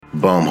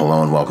Boom,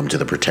 hello, and welcome to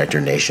the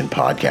Protector Nation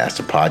podcast,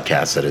 a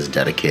podcast that is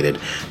dedicated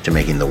to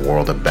making the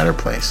world a better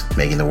place,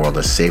 making the world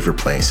a safer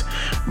place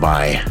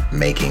by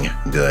making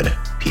good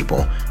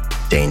people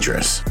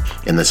dangerous.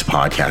 In this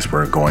podcast,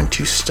 we're going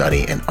to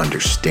study and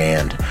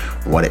understand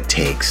what it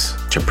takes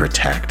to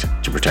protect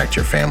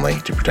your family,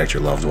 to protect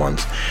your loved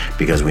ones,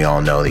 because we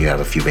all know that you have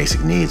a few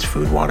basic needs,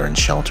 food, water, and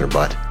shelter,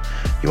 but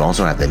you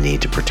also have the need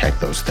to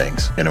protect those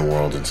things. In a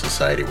world and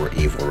society where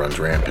evil runs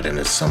rampant and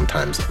is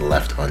sometimes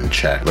left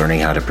unchecked, learning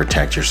how to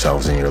protect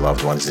yourselves and your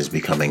loved ones is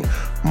becoming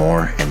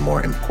more and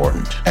more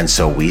important. And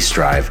so we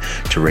strive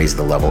to raise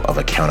the level of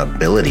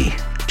accountability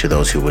to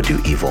those who would do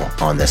evil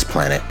on this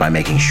planet by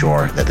making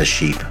sure that the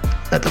sheep,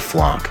 that the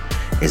flock,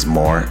 is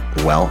more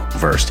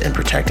well-versed in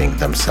protecting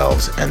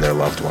themselves and their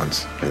loved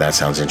ones. If that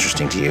sounds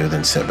interesting to you,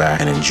 then sit back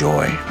and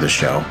enjoy the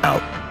show.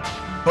 Out.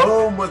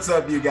 Boom, what's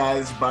up, you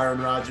guys? Byron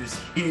Rodgers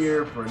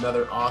here for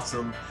another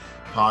awesome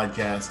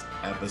podcast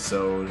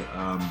episode.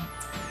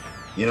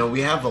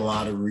 We have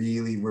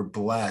we're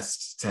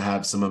blessed to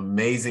have some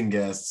amazing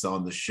guests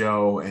on the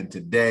show. And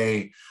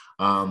today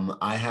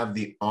I have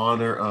the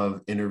honor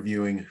of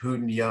interviewing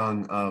Hooten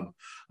Young of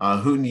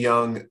Hooten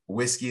Young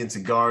Whiskey and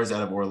Cigars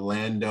out of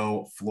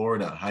Orlando,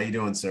 Florida. How you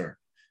doing, sir?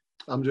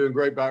 I'm doing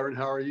great, Byron.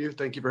 How are you?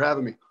 Thank you for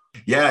having me.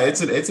 Yeah,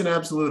 it's an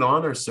absolute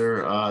honor,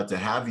 sir, to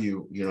have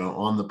you,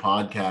 on the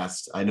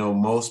podcast. I know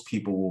most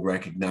people will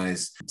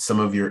recognize some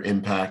of your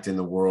impact in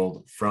the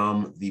world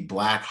from the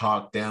Black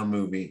Hawk Down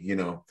movie.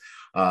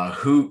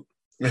 Hoot,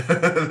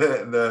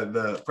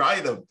 the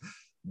probably the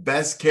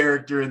best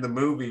character in the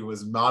movie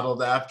was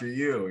modeled after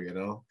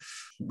you.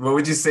 What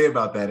would you say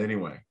about that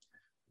anyway?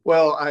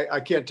 Well, I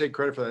can't take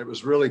credit for that. It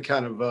was really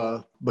kind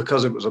of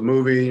because it was a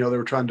movie. They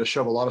were trying to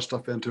shove a lot of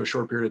stuff into a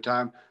short period of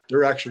time. There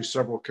are actually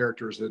several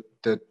characters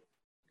that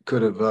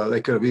could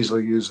have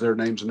easily used their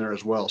names in there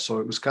as well. So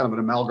it was kind of an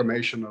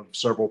amalgamation of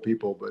several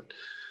people.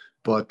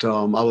 But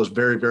I was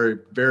very, very,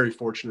 very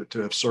fortunate to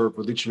have served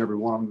with each and every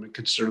one of them and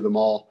consider them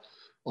all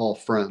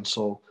friends.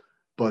 So,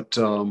 but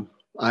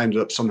I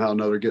ended up somehow or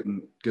another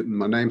getting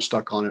my name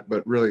stuck on it.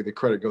 But really, the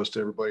credit goes to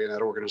everybody in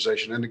that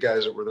organization and the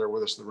guys that were there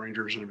with us, the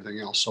Rangers and everything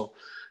else. So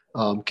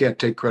can't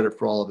take credit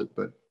for all of it,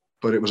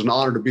 but it was an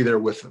honor to be there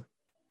with them.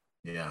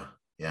 Yeah.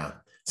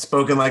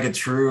 Spoken like a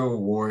true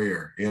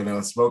warrior,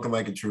 spoken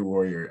like a true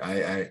warrior.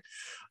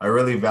 I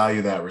really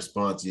value that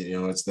response.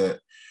 It's that,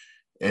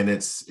 and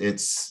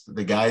it's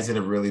the guys that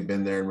have really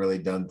been there and really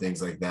done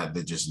things like that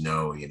just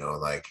know,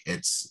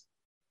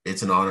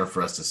 it's an honor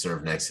for us to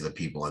serve next to the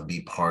people and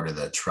be part of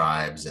the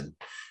tribes and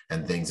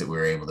things that we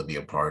were able to be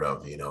a part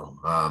of,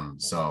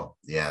 so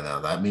yeah,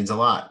 no, that means a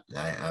lot.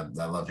 I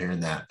love hearing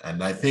that.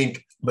 And I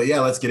think, but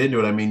yeah, let's get into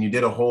it. I mean, you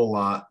did a whole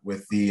lot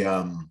with the,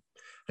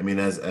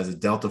 as a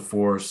Delta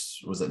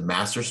Force, was it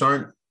Master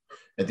Sergeant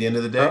at the end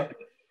of the day?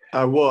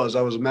 I was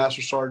a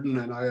Master Sergeant,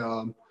 and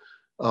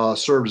I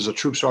served as a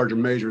Troop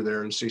Sergeant Major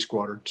there in C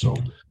Squadron. So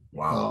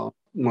wow,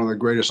 one of the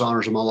greatest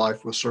honors of my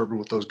life was serving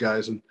with those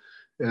guys and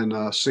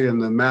seeing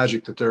the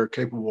magic that they're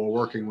capable of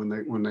working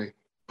when they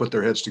put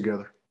their heads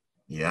together.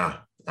 Yeah,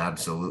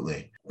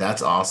 absolutely.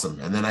 That's awesome.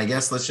 And then I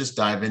guess let's just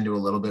dive into a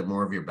little bit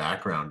more of your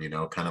background,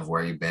 kind of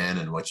where you've been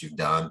and what you've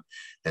done.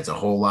 It's a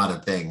whole lot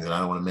of things, and I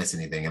don't want to miss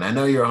anything. And I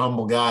know you're a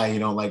humble guy. You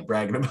don't like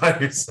bragging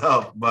about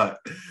yourself, but,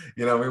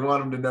 we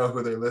want them to know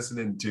who they're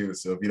listening to.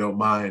 So if you don't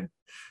mind,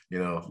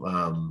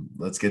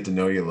 let's get to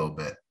know you a little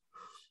bit.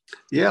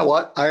 Yeah,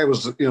 well, I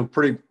was,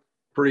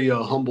 pretty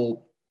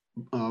humble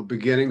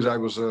beginnings. I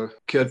was a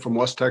kid from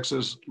West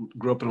Texas,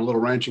 grew up in a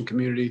little ranching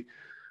community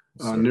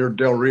near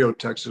Del Rio,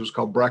 Texas. It was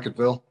called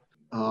Bracketville.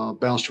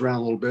 Bounced around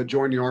a little bit,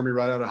 joined the Army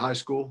right out of high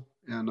school,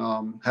 and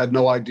had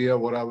no idea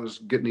what I was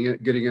getting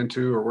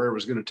into or where it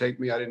was going to take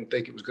me. I didn't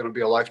think it was going to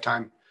be a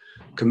lifetime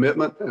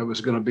commitment. It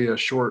was going to be a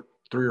short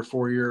 3 or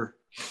 4 year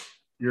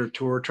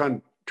tour,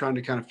 trying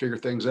to kind of figure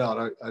things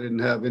out. I didn't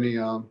have any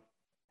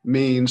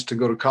means to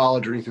go to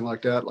college or anything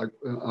like that. Like,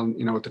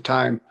 at the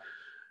time,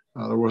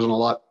 there wasn't a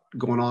lot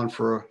going on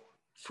for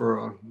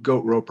a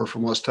goat roper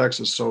from West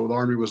Texas. So the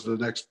Army was the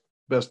next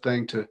best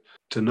thing to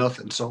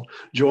nothing. So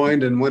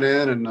joined and went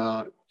in and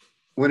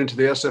went into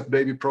the SF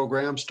Baby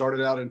program,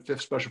 started out in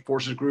 5th Special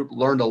Forces Group,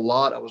 learned a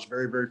lot. I was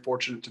very, very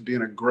fortunate to be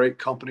in a great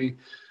company.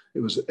 It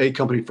was A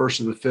Company, 1st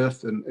of the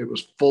 5th, and it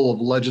was full of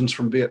legends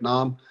from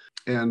Vietnam,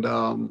 and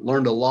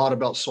learned a lot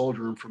about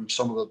soldiering from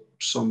some of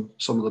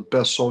the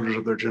best soldiers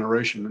of their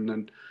generation. And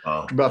then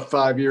after about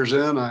 5 years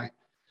in,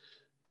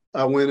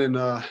 I went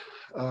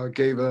and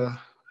gave a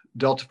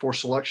Delta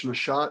Force selection a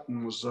shot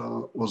and was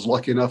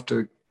lucky enough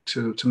to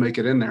make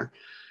it in there.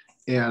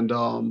 And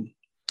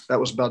that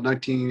was about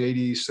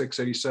 1986,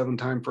 87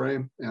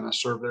 timeframe. And I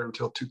served there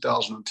until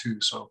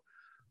 2002. So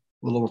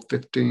a little over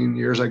 15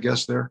 years, I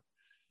guess, there.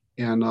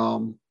 And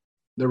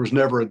there was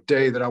never a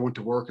day that I went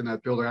to work in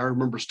that building. I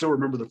still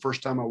remember the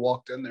first time I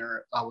walked in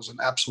there. I was in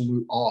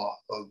absolute awe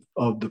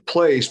of the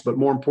place, but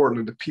more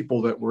importantly, the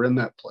people that were in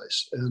that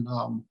place. And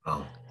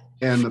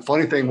and the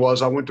funny thing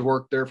was, I went to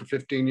work there for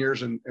 15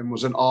 years and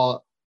was in awe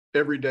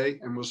every day,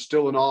 and was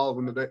still in awe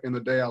in the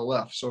day I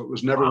left. So it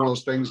was never one of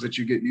those things that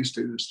you get used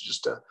to. It's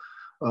just a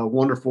a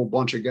wonderful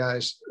bunch of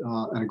guys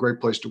and a great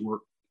place to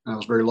work. And I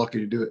was very lucky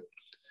to do it.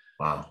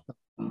 Wow.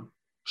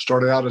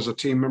 Started out as a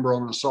team member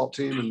on an assault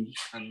team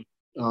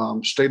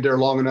and stayed there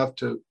long enough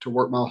to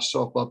work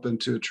myself up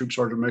into a troop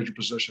sergeant major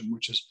position,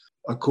 which is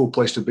a cool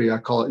place to be.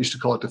 Used to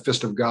call it the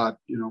fist of God,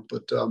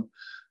 but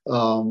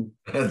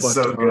that's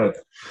so good.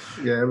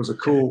 Yeah, it was a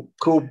cool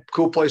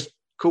place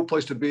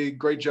to be,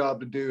 great job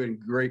to do, and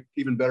great,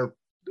 even better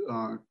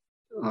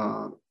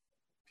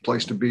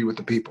place to be with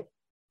the people.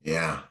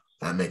 Yeah,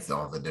 that makes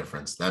all the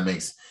difference. That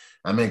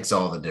makes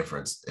all the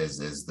difference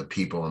is the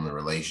people and the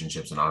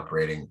relationships and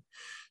operating.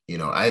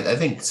 I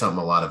think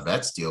something a lot of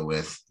vets deal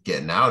with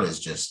getting out is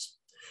just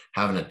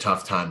having a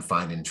tough time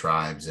finding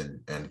tribes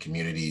and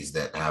communities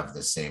that have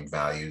the same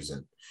values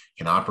and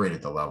can operate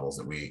at the levels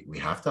that we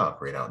have to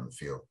operate out in the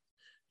field.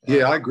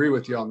 Yeah, I agree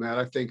with you on that.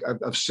 I think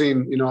I've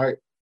seen,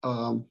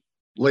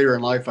 later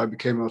in life, I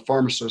became a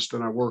pharmacist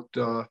and I worked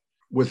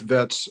with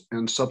vets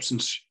and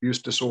substance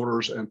use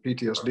disorders and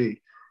PTSD.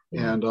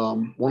 And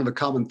one of the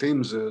common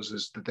themes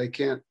is that they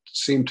can't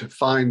seem to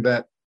find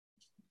that,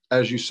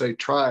 as you say,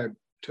 tribe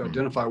to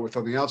identify with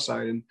on the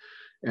outside.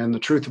 And the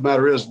truth of the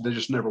matter is they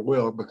just never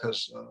will,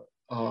 because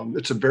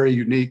it's a very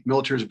unique,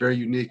 military is a very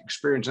unique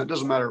experience. And it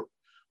doesn't matter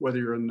whether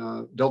you're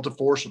in Delta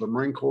Force or the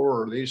Marine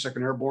Corps or the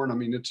 82nd Airborne. I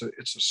mean, it's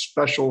a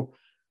special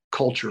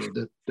culture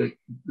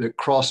that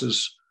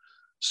crosses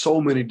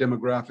so many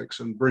demographics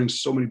and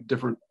brings so many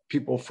different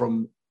people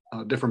from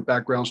different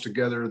backgrounds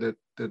together that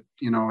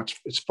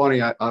it's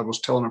funny. I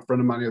was telling a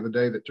friend of mine the other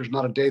day that there's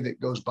not a day that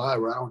goes by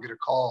where I don't get a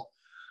call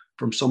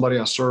from somebody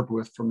I served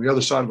with from the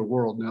other side of the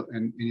world,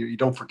 and you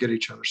don't forget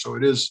each other. So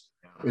it is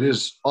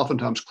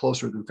oftentimes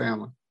closer than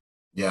family.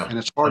 Yeah, and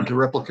it's hard to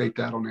replicate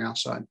that on the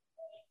outside.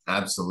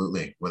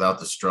 Absolutely, without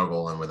the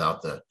struggle and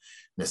without the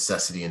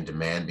necessity and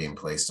demand being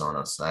placed on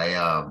us.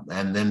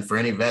 And then for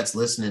any vets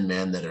listening,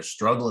 man, that are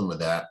struggling with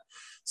that,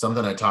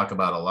 something I talk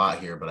about a lot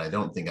here, but I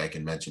don't think I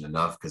can mention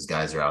enough because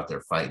guys are out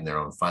there fighting their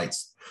own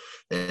fights,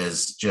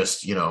 is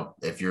just,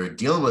 if you're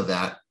dealing with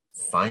that,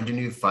 find a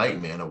new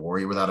fight, man. A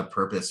warrior without a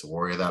purpose, a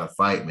warrior without a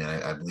fight,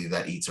 man. I believe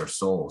that eats our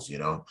souls.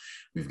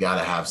 We've got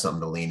to have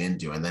something to lean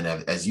into. And then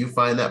as you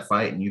find that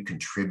fight and you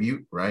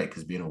contribute, right?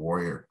 Because being a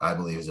warrior, I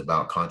believe, is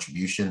about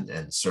contribution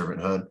and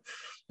servanthood.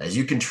 As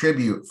you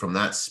contribute from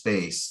that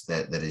space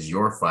that is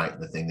your fight,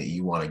 the thing that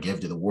you want to give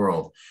to the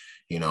world,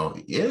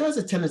 it has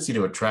a tendency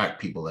to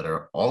attract people that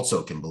are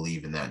also can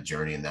believe in that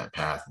journey and that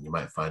path. And you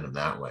might find them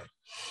that way.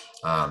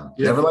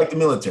 Never liked the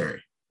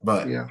military,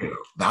 but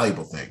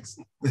valuable things.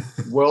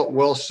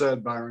 Well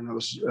said, Byron. That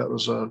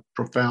was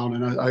profound,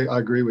 and I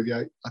agree with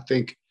you. I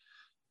think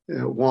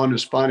one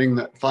is finding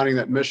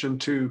that mission,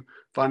 two,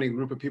 finding a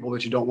group of people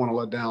that you don't want to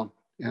let down,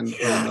 and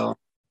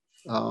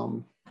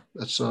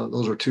that's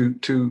those are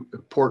two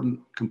important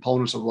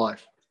components of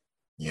life.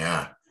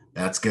 Yeah,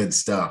 that's good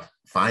stuff.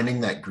 Finding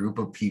that group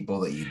of people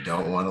that you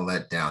don't want to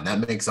let down,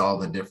 that makes all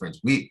the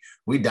difference. We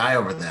die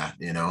over that,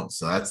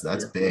 so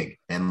that's big,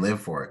 and live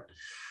for it.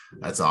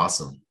 That's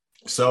awesome.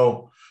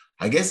 So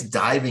I guess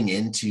diving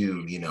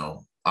into,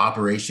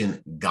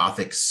 Operation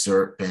Gothic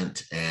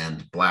Serpent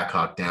and Black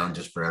Hawk Down,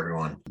 just for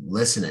everyone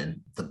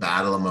listening, the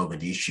Battle of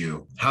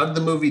Mogadishu. How did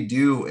the movie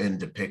do in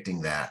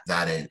depicting that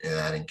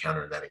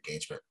encounter, that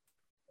engagement?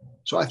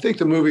 So I think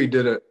the movie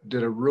did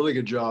a really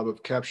good job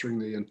of capturing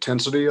the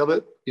intensity of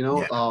it.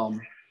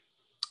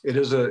 It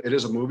is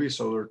a movie,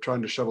 so they're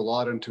trying to shove a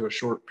lot into a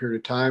short period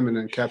of time and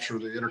then capture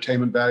the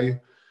entertainment value.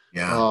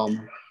 Yeah.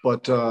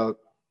 But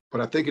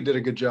I think it did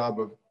a good job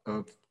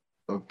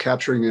of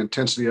capturing the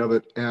intensity of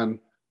it and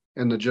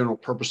the general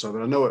purpose of it.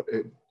 I know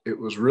it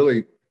was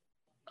really,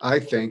 I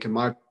think, in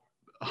my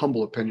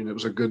humble opinion, it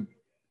was a good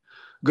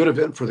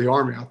event for the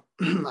Army.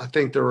 I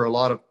think there were a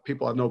lot of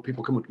people. I know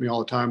people come up to me all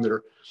the time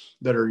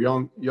that are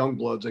young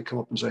bloods. They come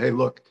up and say, "Hey,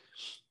 look,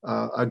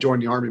 I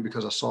joined the Army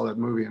because I saw that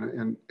movie,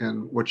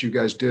 and what you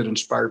guys did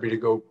inspired me to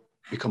go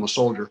become a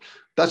soldier."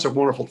 That's a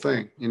wonderful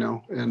thing,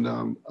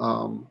 and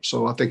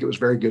so I think it was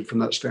very good from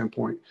that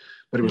standpoint.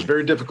 But it was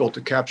very difficult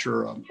to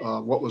capture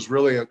what was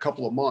really a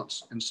couple of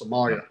months in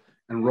Somalia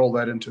and roll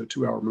that into a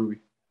 2-hour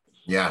movie.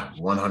 Yeah,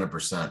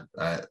 100%.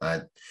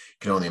 I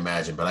can only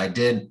imagine, but I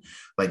did,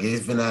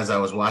 even as I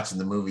was watching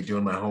the movie,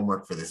 doing my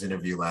homework for this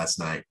interview last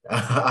night,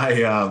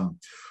 I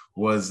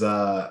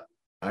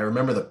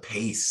remember the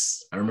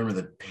pace. I remember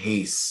the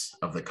pace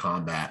of the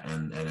combat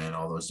and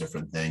all those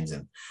different things.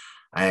 And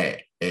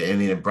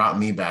it brought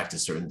me back to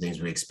certain things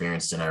we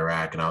experienced in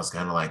Iraq. And I was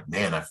kind of like,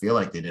 man, I feel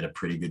like they did a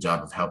pretty good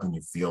job of helping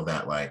you feel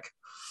that,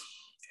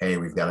 hey,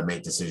 we've got to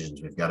make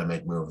decisions. We've got to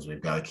make moves.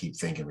 We've got to keep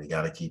thinking. We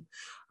got to keep,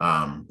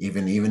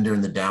 even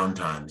during the down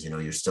times,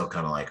 you're still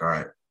kind of like, all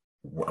right,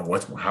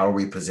 how are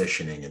we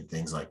positioning and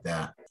things like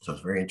that. So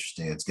it's very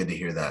interesting. It's good to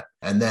hear that.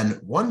 And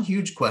then one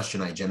huge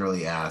question I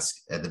generally ask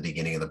at the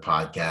beginning of the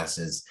podcast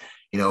is,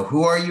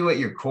 who are you at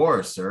your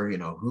core, sir?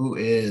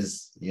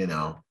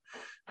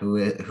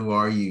 Who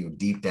are you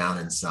deep down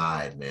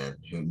inside, man?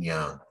 Hooten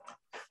Young.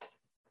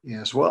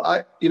 Yes. Well,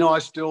 I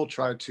still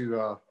try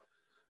to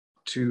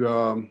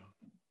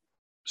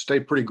stay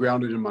pretty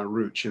grounded in my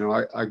roots.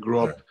 I grew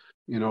up,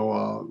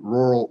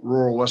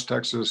 rural West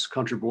Texas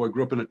country boy,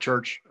 grew up in a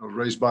church,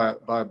 raised by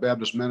a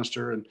Baptist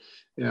minister, and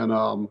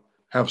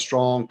have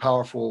strong,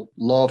 powerful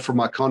love for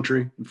my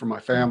country and for my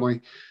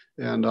family.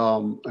 And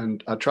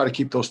I try to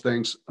keep those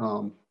things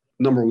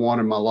number one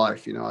in my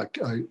life.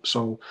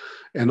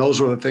 And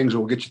those are the things that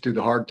will get you through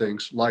the hard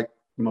things, like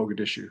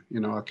Mogadishu.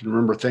 I can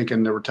remember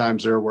thinking there were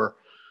times there where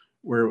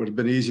it would have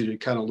been easy to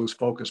kind of lose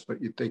focus,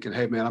 but you're thinking,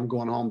 hey man, I'm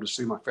going home to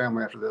see my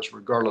family after this,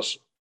 regardless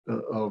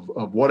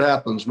of what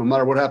happens, no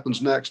matter what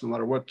happens next, no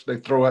matter what they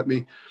throw at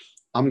me.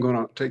 I'm going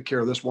to take care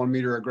of this 1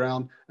 meter of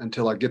ground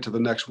until I get to the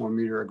next 1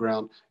 meter of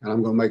ground, and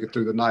I'm going to make it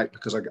through the night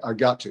because I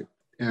got to.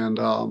 And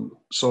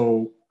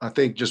so I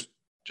think just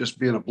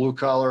being a blue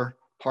collar,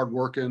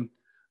 hardworking,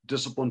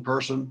 disciplined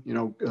person,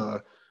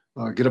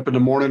 get up in the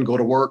morning, go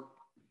to work,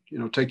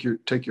 take your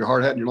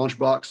hard hat and your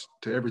lunchbox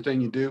to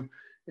everything you do,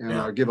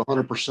 and give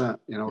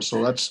 100%.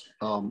 So that's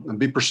and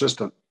be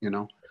persistent,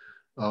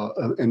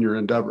 in your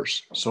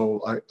endeavors.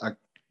 So I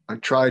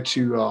try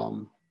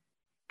to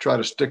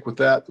stick with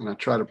that, and I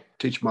try to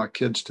teach my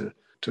kids to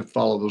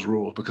follow those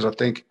rules, because I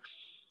think,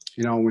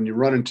 when you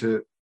run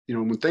into,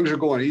 when things are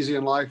going easy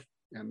in life,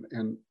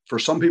 and for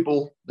some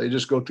people, they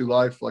just go through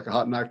life like a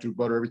hot knife through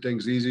butter.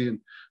 Everything's easy and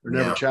they're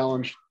never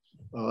challenged.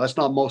 That's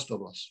not most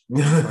of us.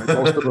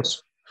 Right?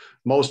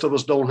 Most of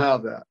us don't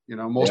have that.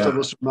 Most of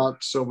us are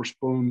not silver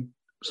spoon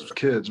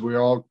kids. We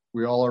all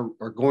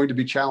are going to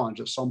be challenged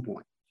at some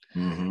point.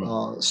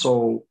 Mm-hmm.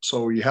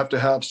 So you have to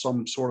have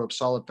some sort of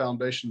solid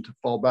foundation to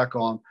fall back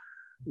on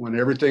when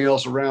everything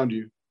else around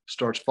you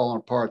starts falling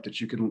apart,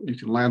 that you can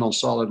land on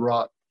solid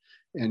rock,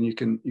 and you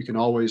can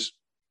always,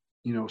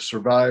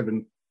 survive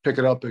and pick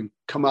it up and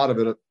come out of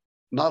it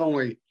not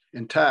only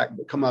intact,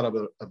 but come out of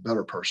it a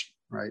better person,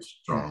 right?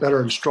 Better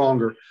and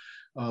stronger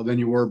than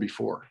you were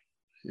before.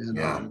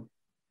 And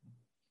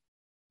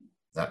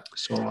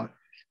so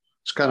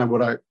it's kind of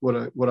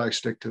what I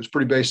stick to. It's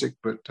pretty basic,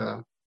 but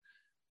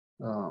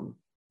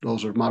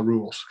those are my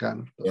rules,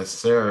 kind of. Yes,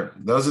 sir.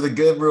 Those are the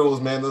good rules,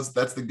 man.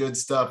 That's the good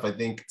stuff. I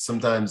think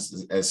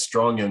sometimes, as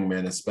strong young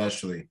men,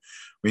 especially,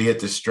 we get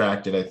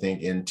distracted, I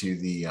think, into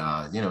the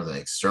the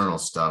external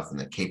stuff and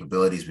the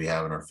capabilities we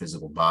have in our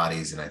physical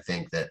bodies. And I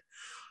think that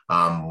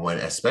when,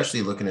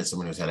 especially looking at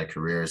someone who's had a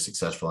career as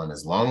successful and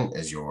as long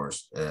as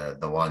yours, the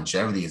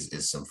longevity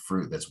is some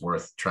fruit that's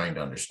worth trying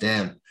to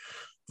understand.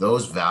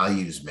 Those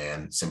values,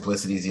 man,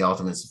 simplicity is the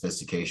ultimate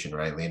sophistication,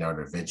 right?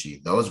 Leonardo da Vinci.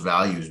 Those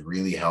values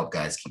really help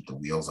guys keep the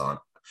wheels on,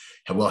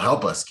 and will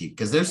help us keep,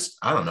 because there's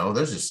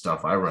just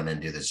stuff I run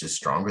into that's just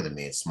stronger than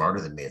me. It's smarter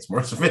than me. It's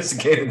more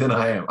sophisticated than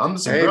I am. I'm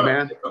just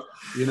man.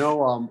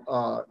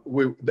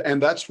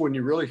 And that's when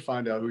you really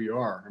find out who you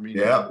are. I mean,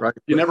 right?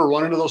 You never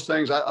run into those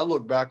things. I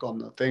look back on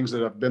the things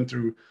that I've been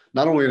through,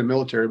 not only in the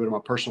military, but in my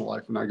personal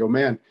life. And I go,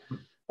 man,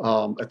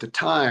 at the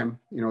time,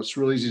 it's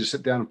really easy to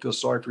sit down and feel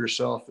sorry for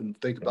yourself and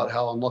think about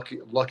how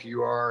unlucky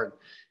you are,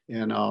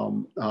 and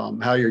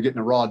how you're getting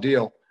a raw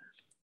deal.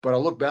 But I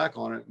look back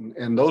on it,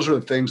 and those are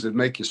the things that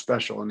make you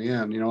special in the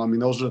end.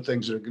 Those are the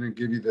things that are going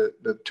to give you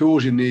the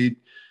tools you need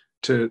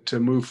to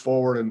move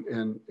forward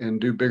and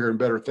do bigger and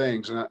better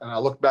things. And I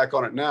look back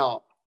on it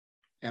now,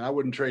 and I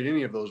wouldn't trade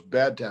any of those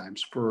bad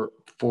times for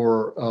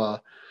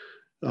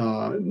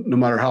no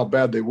matter how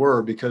bad they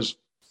were, because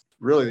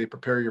really they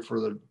prepare you for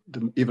the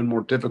even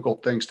more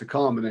difficult things to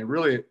come. And they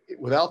really,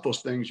 without those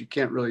things, you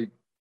can't really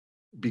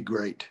be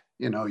great.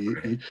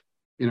 They're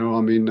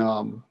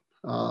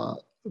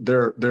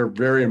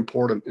very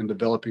important in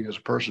developing as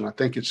a person. I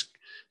think it's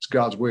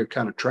God's way of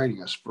kind of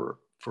training us for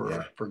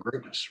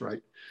greatness,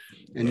 right?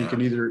 And you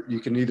can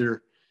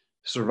either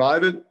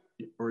survive it,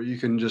 or you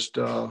can just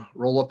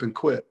roll up and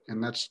quit,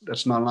 and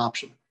that's not an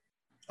option.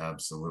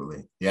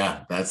 Absolutely.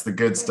 Yeah, that's the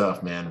good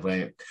stuff, man.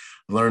 I've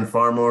learned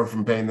far more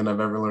from pain than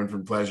I've ever learned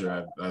from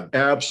pleasure.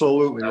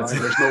 Absolutely, right?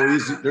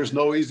 There's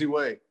no easy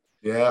way.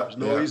 Yeah. There's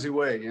no easy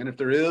way. And if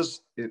there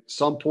is, at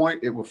some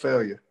point it will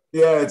fail you.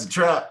 Yeah, it's a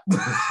trap.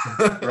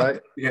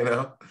 Right.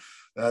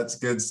 That's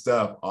good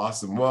stuff.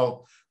 Awesome.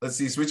 Well, let's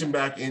see, switching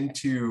back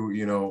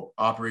into,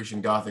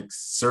 Operation Gothic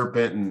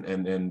Serpent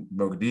and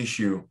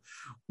Mogadishu,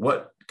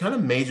 what kind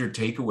of major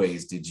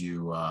takeaways did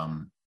you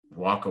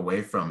walk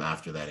away from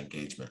after that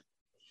engagement?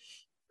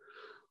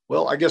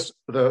 Well, I guess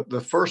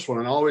the first one,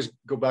 and I always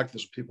go back to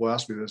this, people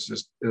ask me this,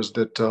 is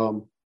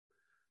that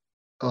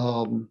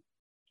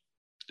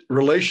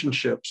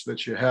relationships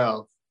that you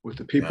have with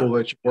the people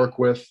that you work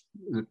with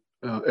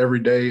every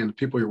day, and the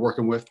people you're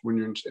working with when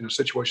you're in a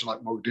situation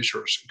like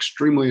Mogadishu, is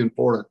extremely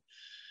important.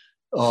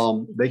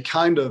 They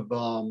kind of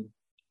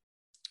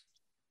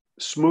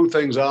smooth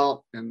things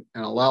out and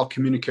allow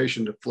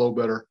communication to flow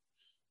better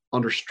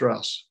under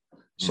stress.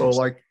 So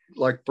like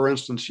for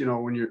instance,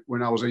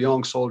 when I was a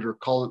young soldier,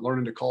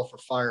 learning to call for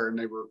fire, and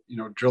they were,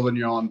 drilling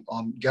you on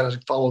got to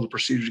follow the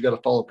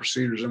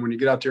procedures. And when you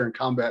get out there in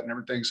combat and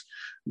everything's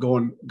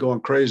going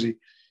crazy,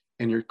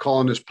 and you're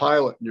calling this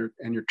pilot,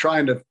 and you're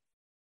trying to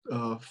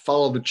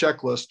follow the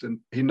checklist, and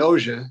he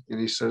knows you, and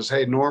he says,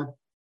 "Hey, Norm,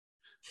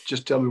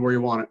 just tell me where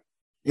you want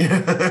it."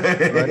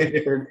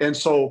 Right? And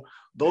so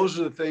those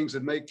are the things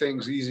that make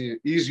things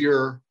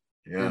easier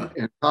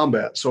in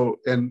combat. So,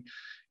 and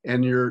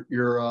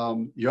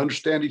you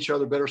understand each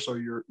other better. So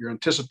you're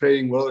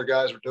anticipating what other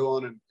guys are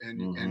doing,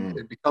 and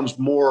it becomes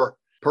more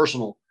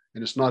personal,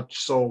 and it's not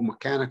so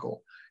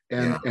mechanical.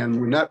 And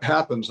when that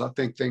happens, I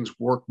think things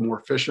work more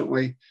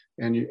efficiently,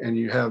 and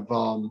you have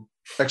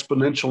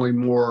exponentially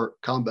more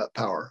combat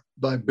power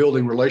by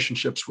building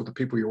relationships with the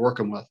people you're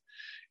working with.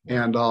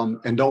 And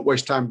don't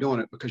waste time doing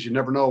it, because you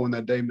never know when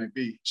that day may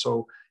be.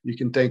 So you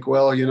can think,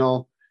 well,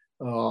 I'm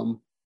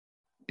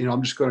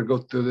just going to go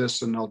through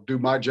this and I'll do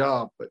my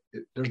job, but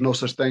there's no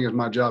such thing as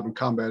my job in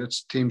combat.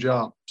 It's a team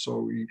job.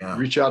 So you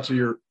reach out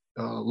to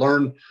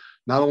learn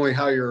not only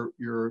how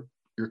your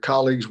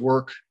colleagues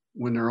work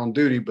when they're on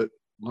duty, but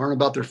learn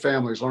about their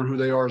families, learn who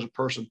they are as a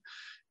person.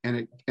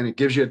 And it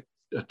gives you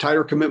a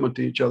tighter commitment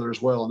to each other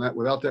as well. And that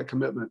without that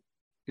commitment,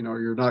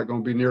 you're not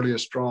going to be nearly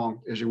as strong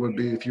as you would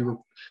be if you're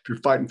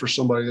fighting for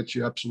somebody that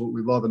you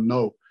absolutely love and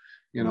know,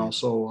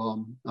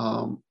 So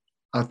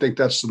I think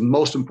that's the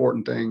most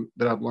important thing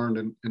that I've learned,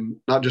 in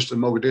not just in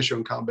Mogadishu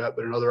in combat,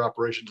 but in other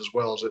operations as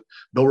well, is that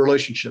build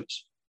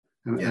relationships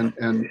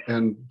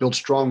and build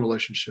strong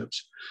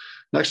relationships.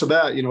 Next to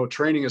that,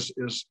 training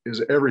is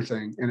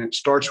everything, and it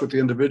starts with the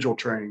individual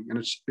training,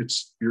 and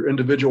it's your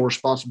individual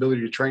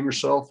responsibility to train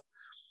yourself,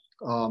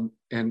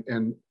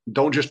 and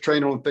don't just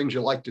train on things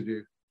you like to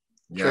do.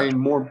 Train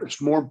more. It's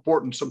more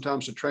important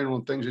sometimes to train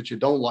on things that you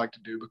don't like to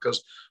do,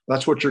 because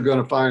that's what you're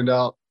going to find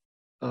out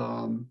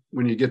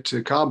when you get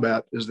to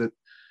combat, is that,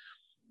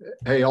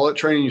 hey, all that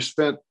training you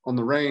spent on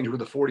the range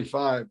with a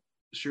 45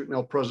 shooting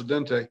El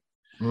Presidente,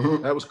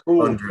 that was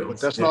cool, but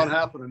that's not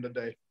happening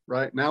today.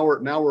 Right now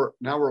we're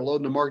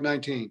loading the Mark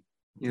 19,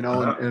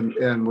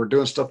 and we're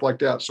doing stuff like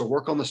that. So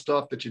work on the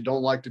stuff that you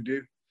don't like to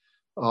do,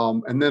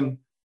 and then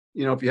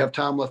if you have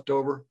time left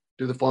over,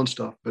 do the fun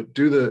stuff. But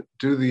do the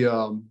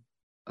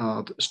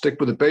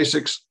stick with the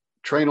basics.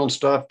 Train on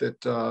stuff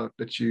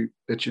that you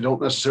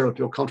don't necessarily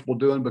feel comfortable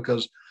doing,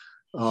 because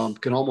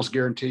can almost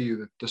guarantee you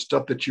that the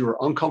stuff that you are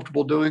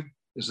uncomfortable doing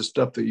is the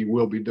stuff that you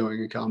will be doing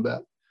in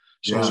combat.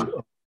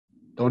 So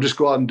don't just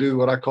go out and do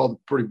what I call the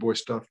pretty boy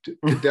stuff.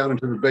 Get down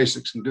into the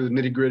basics and do the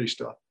nitty gritty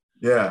stuff.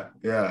 Yeah.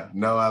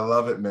 No, I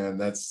love it, man.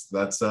 That's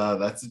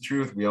the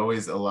truth.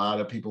 A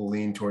lot of people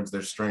lean towards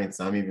their strengths.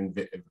 I'm even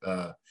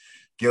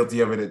guilty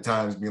of it at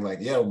times, being like,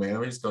 yeah, man,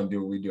 we're just going to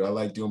do what we do. I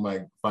like doing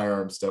my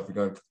firearms stuff. We're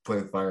going to play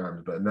with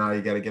firearms, but now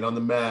you got to get on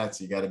the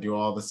mats. You got to do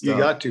all the stuff. You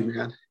got to,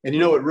 man. And it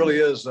really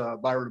is,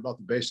 Byron, about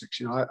the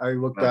basics. I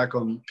look back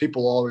on,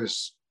 people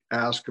always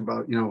ask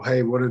about,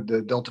 hey, what did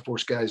the Delta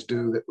Force guys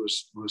do that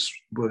was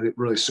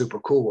really super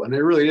cool? And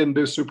they really didn't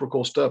do super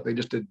cool stuff. They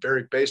just did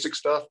very basic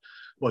stuff,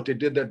 but they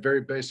did that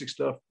very basic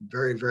stuff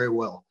very, very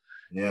well.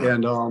 Yeah.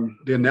 And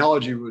the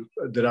analogy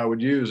that I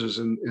would use is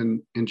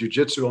in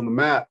jiu-jitsu on the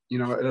mat,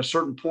 at a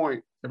certain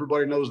point,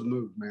 everybody knows the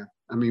move, man.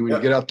 I mean, when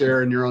you get out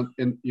there and you're on,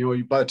 and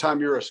by the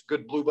time you're a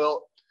good blue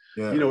belt,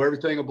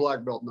 everything a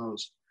black belt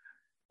knows.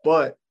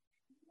 But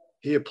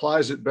he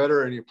applies it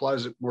better, and he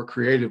applies it more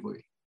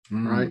creatively,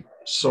 right?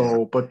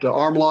 So, but the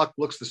arm lock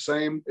looks the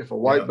same if a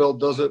white belt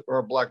does it or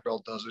a black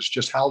belt does it. It's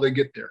just how they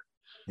get there,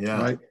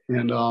 right?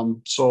 And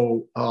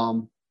so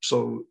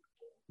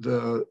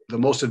the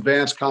most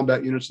advanced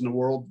combat units in the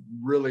world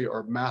really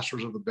are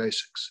masters of the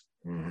basics.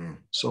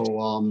 So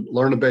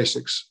learn the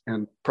basics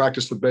and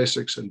practice the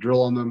basics and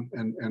drill on them,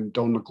 and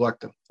don't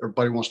neglect them.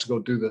 Everybody wants to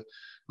go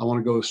I want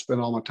to go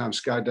spend all my time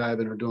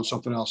skydiving or doing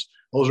something else.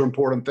 Those are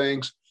important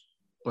things,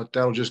 but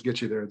that'll just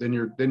get you there. Then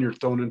you're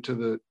thrown into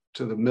the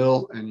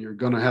mill, and you're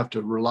going to have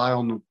to rely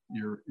on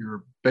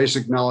your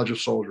basic knowledge of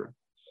soldiering.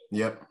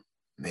 Yep.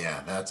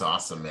 Yeah, that's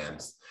awesome, man.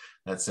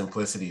 That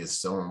simplicity is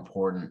so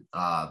important.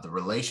 The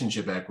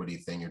relationship equity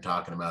thing you're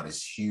talking about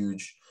is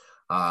huge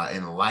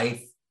in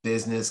life,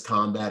 business,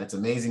 combat. It's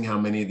amazing how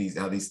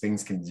these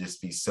things can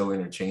just be so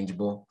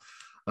interchangeable.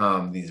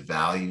 These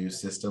value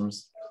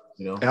systems,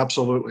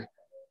 Absolutely.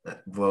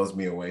 That blows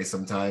me away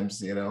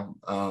sometimes.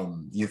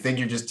 You think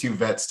you're just two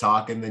vets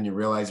talking, then you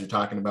realize you're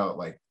talking about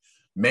like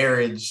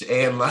marriage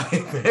and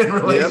life and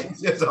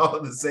relationships all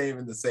in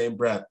the same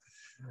breath.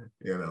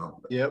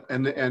 Yep.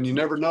 And you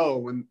never know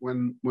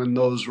when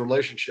those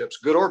relationships,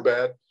 good or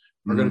bad,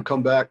 are going to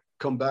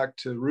come back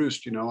to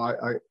roost.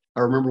 I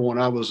remember when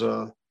I was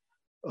a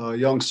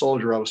young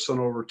soldier, I was sent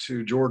over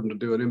to Jordan to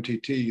do an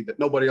MTT that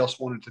nobody else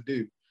wanted to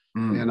do.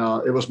 And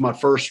it was my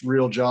first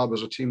real job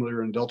as a team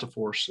leader in Delta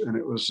Force. And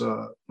it was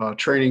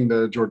training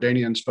the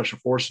Jordanian Special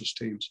Forces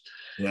teams.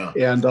 Yeah.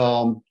 And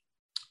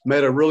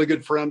met a really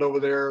good friend over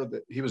there.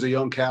 That he was a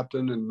young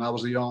captain and I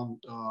was a young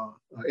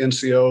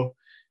NCO.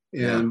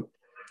 And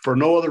for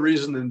no other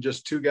reason than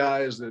just two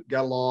guys that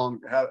got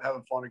along,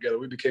 having fun together,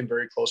 we became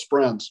very close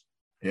friends.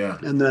 Yeah.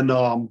 And then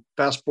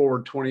fast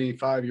forward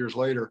 25 years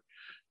later,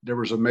 there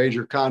was a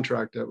major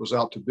contract that was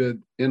out to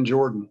bid in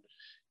Jordan.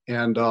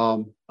 And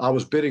I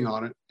was bidding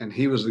on it, and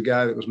he was the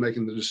guy that was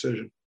making the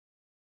decision.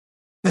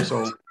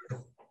 So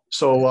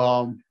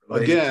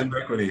again,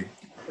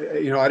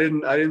 I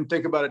didn't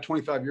think about it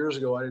 25 years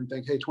ago. I didn't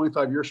think, hey,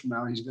 25 years from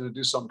now, he's going to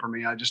do something for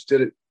me. I just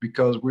did it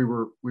because we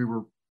were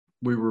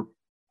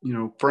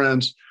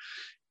friends.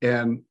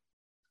 And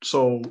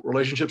so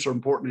relationships are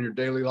important in your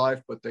daily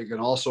life, but they can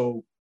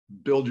also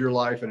build your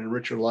life and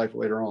enrich your life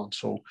later on.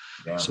 So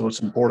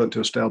it's important to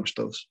establish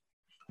those.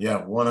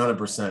 Yeah,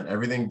 100%.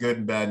 Everything good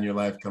and bad in your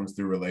life comes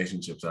through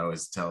relationships. I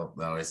always tell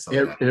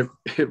that.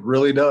 It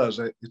really does.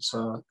 It's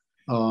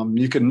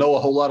you can know a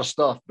whole lot of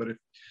stuff,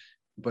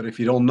 but if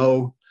you don't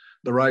know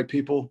the right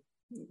people,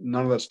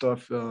 none of that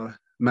stuff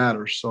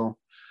matters. So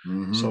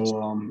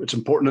it's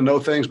important to know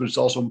things, but it's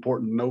also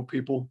important to know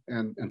people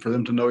and for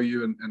them to know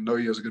you and know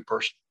you as a good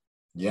person.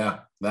 Yeah,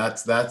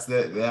 that's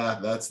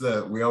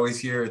we always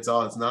hear it's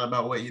not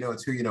about what you know,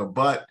 it's who you know.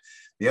 But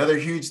the other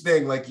huge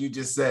thing, like you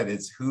just said,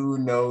 it's who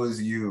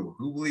knows you,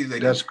 who believes they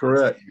that's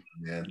correct. You,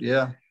 man.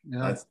 Yeah.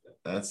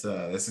 That's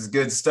this is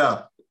good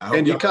stuff.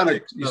 And you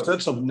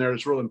said something there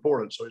that's really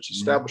important. So it's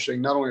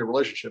establishing not only a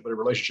relationship, but a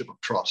relationship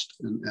of trust.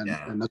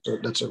 And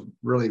that's a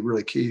really,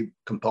 really key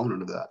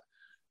component of that.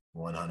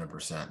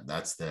 100%.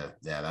 That's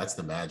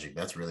the magic.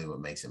 That's really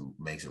what makes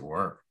it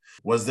work.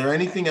 Was there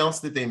anything else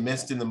that they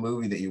missed in the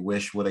movie that you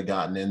wish would have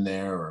gotten in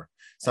there, or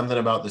something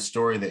about the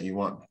story that you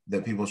want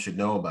that people should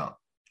know about?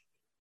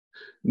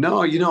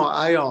 No,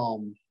 I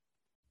don't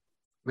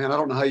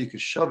know how you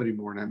could shove any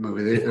more in that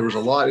movie. There was a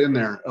lot in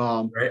there.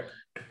 Right.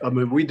 I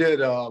mean, we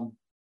did a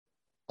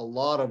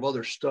lot of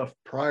other stuff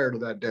prior to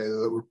that day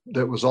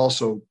that was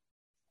also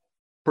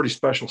pretty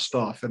special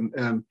stuff.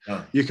 And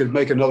you could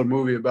make another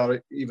movie about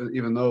it,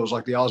 even those,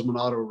 like the Osmond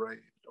Auto raid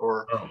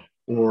or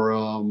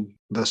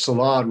the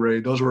Salad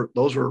raid. Those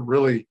were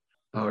really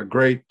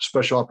great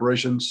special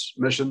operations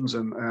missions,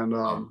 and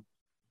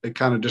they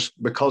kind of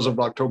just, because of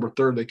October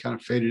 3rd, they kind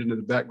of faded into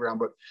the background.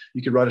 But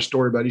you could write a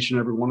story about each and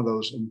every one of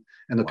those and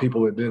the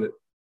people that did it.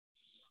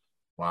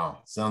 Wow,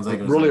 sounds like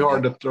it was really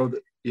hard to throw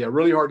that. Yeah,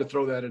 really hard to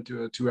throw that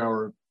into a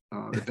 2-hour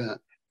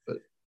event. But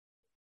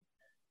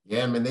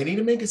yeah, man, they need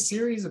to make a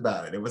series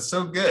about it. It was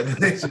so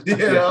good.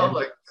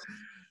 Like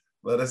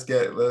let us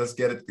get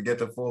it to get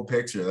the full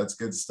picture. That's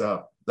good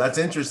stuff. That's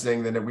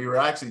interesting. That we were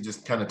actually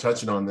just kind of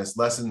touching on this,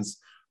 lessons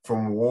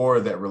from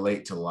war that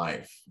relate to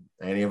life.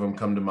 Any of them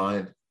come to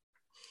mind?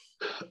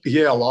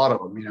 Yeah, a lot of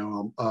them.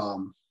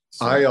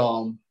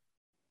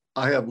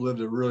 I have lived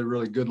a really,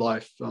 really good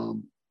life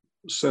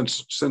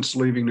since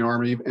leaving the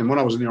Army. And when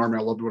I was in the Army,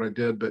 I loved what I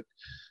did.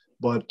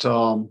 But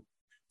a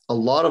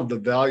lot of the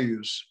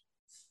values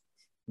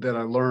that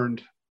I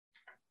learned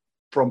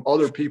from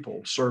other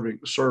people serving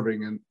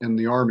in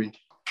the Army,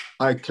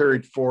 I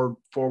carried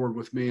forward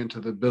with me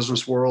into the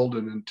business world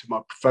and into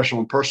my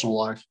professional and personal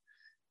life.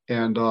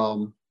 And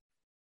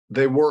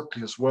they work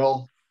as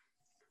well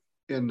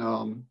in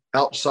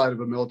outside of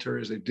the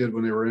military as they did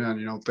when they were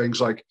in. Things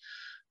like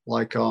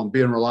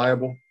being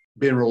reliable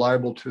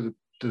to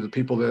the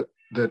people that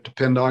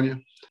depend on you,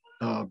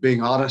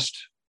 being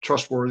honest,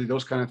 trustworthy,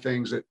 those kind of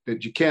things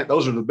that you can't.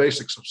 Those are the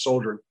basics of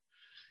soldiering.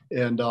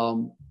 And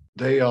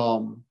they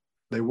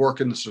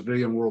work in the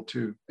civilian world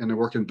too, and they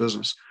work in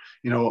business.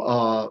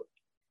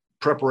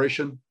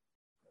 Preparation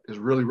is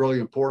really, really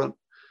important,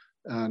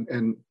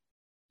 and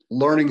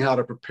learning how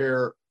to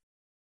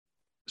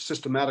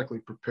systematically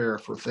prepare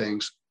for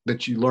things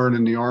that you learn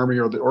in the Army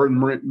or in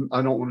Marine.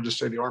 I don't want to just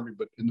say the Army,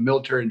 but in the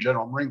military in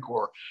general, Marine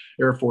Corps,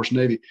 Air Force,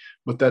 Navy.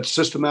 But that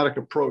systematic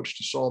approach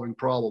to solving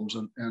problems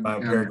and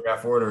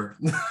paragraph order.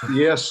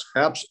 Yes,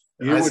 absolutely.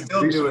 You would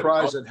be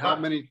surprised at how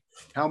many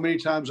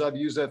times I've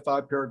used that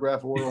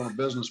 5-paragraph order on a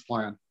business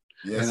plan.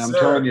 Yes, and I'm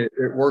telling you,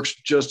 it works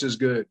just as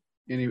good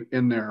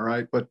in there,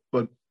 right? But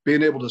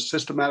being able to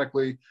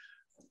systematically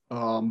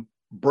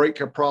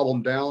break a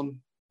problem down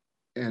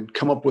and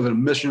come up with a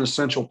mission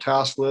essential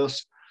task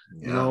list,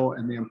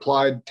 and the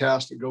implied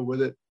tasks that go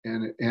with it,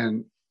 and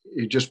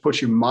it just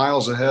puts you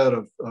miles ahead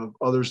of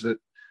others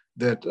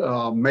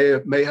that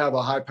may have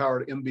a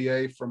high-powered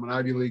MBA from an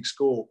Ivy League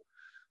school,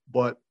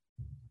 but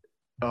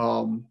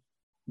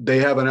they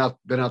haven't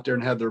been out there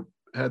and had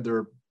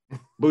their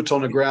boots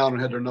on the ground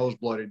and had their nose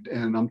bloodied.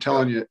 And I'm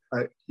telling you,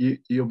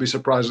 you'll be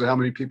surprised at how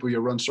many people you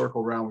run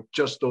circle around with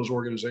just those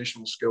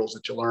organizational skills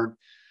that you learn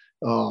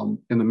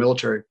in the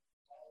military.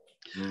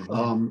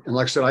 And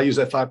like I said, I use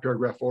that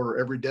 5-paragraph order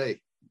every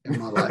day in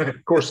my life.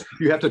 Of course,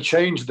 you have to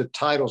change the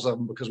titles of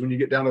them, because when you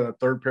get down to the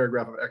 3rd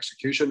paragraph of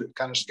execution, it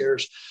kind of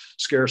scares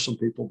some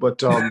people.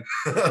 But right.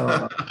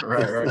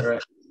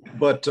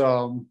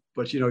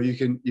 But you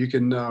can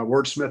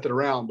wordsmith it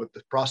around, but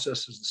the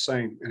process is the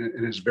same,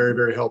 and it's very,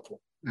 very helpful.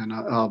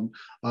 And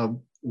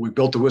we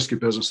built the whiskey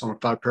business on a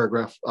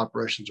 5-paragraph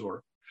operations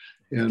order,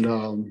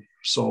 and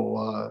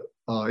so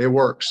it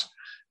works.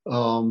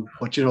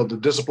 But the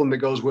discipline that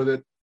goes with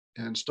it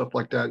and stuff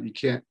like that,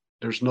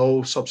 there's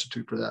no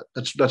substitute for that.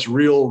 That's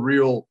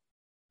real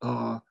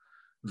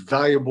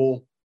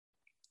valuable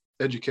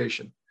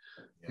education.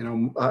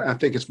 I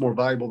think it's more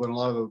valuable than a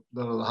lot of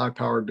the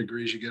high-powered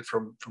degrees you get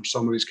from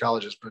some of these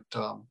colleges. But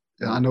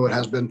I know it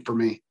has been for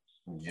me.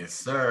 Yes,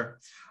 sir.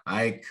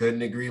 I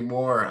couldn't agree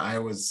more. I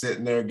was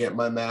sitting there getting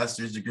my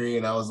master's degree,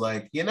 and I was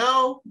like,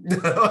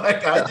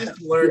 like I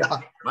just learned.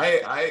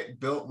 I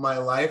built my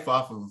life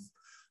off of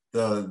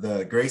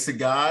the grace of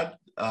God,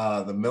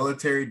 the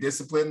military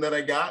discipline that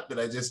I got, that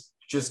I just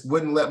just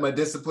wouldn't let my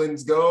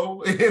disciplines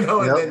go, you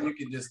know, and then you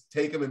can just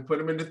take them and put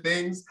them into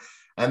things.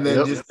 And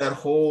then just that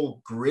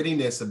whole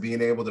grittiness of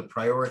being able to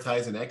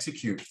prioritize and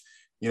execute,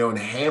 you know, and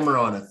hammer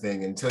on a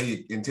thing until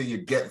you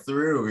get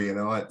through, you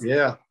know.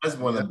 That's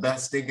one of the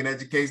best stinking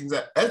educations.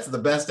 That's the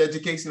best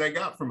education I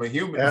got from a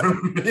human,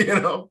 you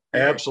know.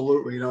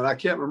 Absolutely. You know, and I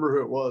can't remember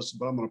who it was,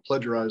 but I'm going to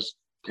plagiarize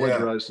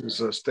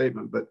his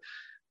statement. But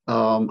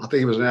I think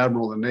he was an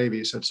admiral in the Navy.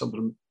 He said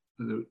something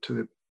to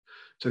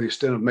the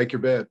extent of make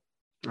your bed,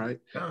 right?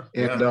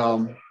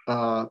 You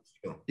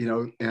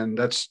know, and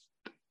that's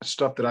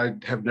stuff that I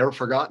have never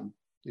forgotten.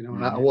 You know,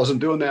 and I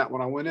wasn't doing that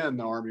when I went in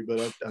the Army, but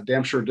I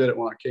damn sure did it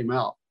when I came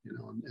out.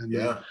 You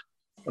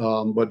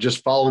know, but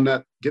just following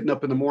that, getting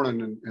up in the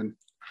morning and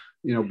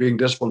you know, being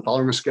disciplined,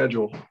 following a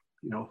schedule,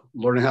 you know,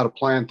 learning how to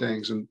plan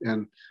things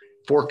and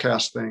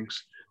forecast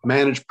things,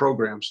 manage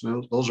programs. You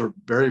know, those are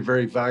very,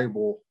 very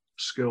valuable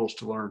skills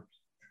to learn.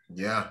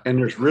 Yeah. And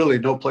there's really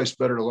no place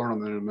better to learn them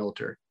than in the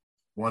military.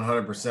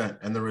 100%.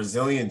 And the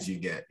resilience you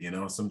get, you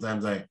know,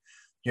 sometimes I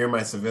hear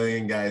my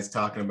civilian guys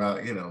talking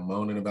about, you know,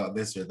 moaning about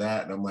this or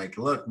that. And I'm like,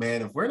 look,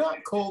 man, if we're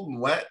not cold and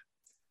wet,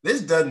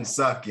 this doesn't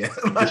suck yet.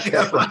 Like,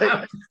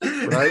 right.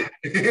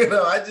 You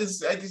know, I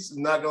just am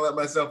not gonna let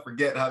myself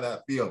forget how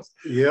that feels.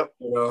 You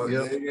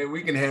know,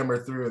 we can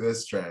hammer through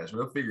this trash.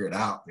 We'll figure it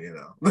out, you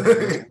know.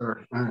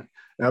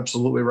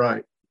 Absolutely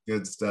right.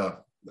 Good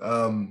stuff.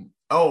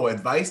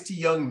 Advice to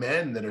young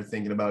men that are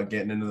thinking about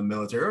getting into the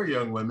military, or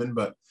young women,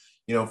 but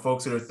you know,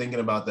 folks that are thinking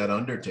about that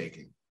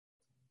undertaking.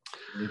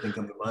 Anything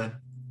come to mind?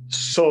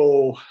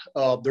 So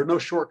there are no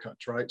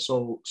shortcuts, right?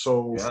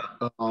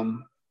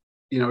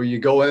 You know, you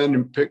go in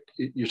and pick.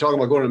 You're talking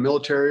about going to the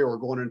military or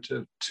going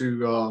into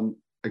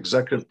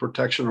executive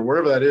protection or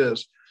whatever that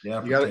is. You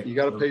got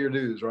to pay your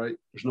dues, right?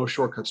 There's no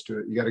shortcuts to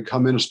it. You got to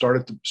come in and start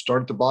at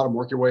the bottom,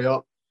 work your way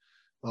up.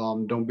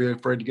 Don't be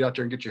afraid to get out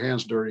there and get your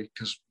hands dirty,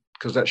 because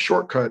that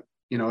shortcut,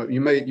 you know, you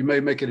may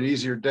make it an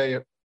easier day,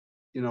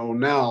 you know,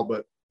 now,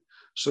 but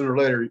sooner or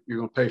later you're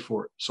going to pay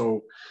for it.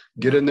 So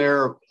get in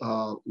there,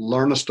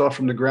 learn the stuff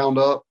from the ground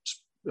up,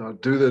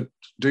 do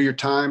your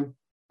time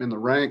in the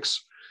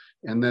ranks,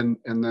 and then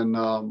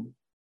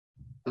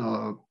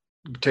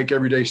take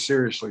every day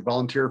seriously.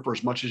 Volunteer for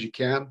as much as you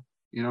can,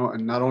 you know,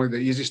 and not only the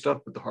easy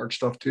stuff, but the hard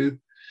stuff too.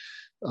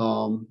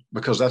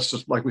 Because that's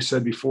just, like we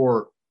said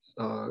before,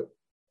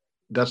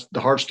 that's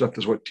the hard stuff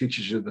is what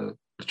teaches you the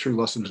true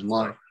lessons in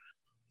life.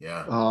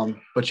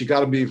 But you got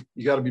to be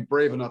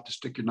brave enough to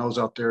stick your nose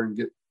out there and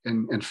get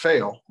and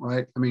fail,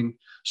 right? I mean,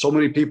 so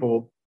many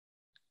people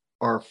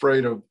are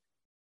afraid of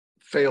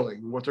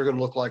failing, what they're going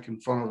to look like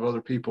in front of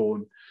other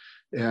people,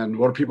 and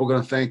what are people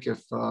going to think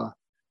if you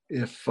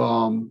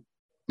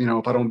know,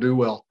 if I don't do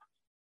well.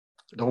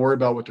 Don't worry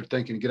about what they're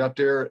thinking. Get up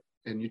there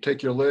and you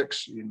take your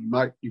licks. And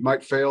you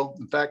might fail.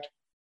 In fact,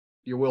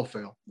 you will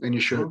fail, and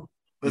you should.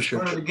 It's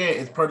part of the game.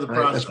 It's part of the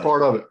process. That's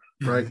part of it,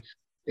 right?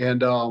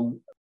 And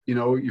you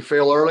know, you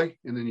fail early,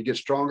 and then you get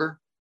stronger,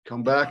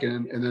 come back,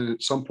 and then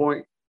at some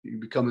point you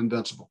become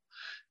invincible.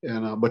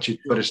 And but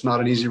it's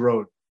not an easy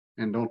road.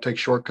 And don't take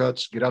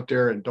shortcuts. Get out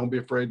there and don't be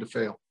afraid to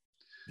fail.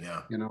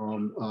 You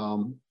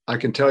know, I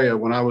can tell you,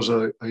 when I was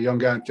a young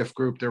guy in 5th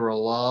group, there were a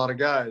lot of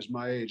guys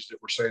my age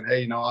that were saying,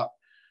 "Hey, you know,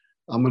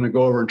 I'm going to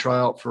go over and try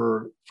out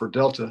for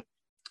Delta."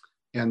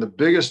 And the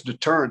biggest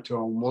deterrent to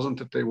them wasn't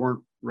that they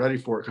weren't ready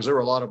for it, because there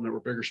were a lot of them that were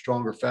bigger,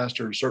 stronger,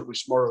 faster, and certainly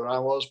smarter than I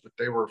was, but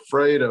they were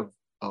afraid of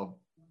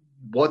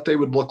what they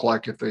would look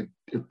like if they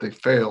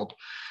failed,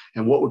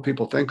 and what would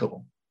people think of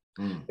them.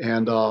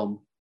 And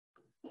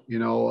you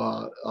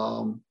know,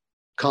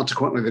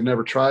 consequently, they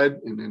never tried,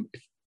 and then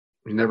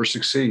you never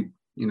succeed.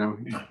 You know,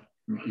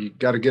 you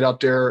got to get out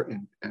there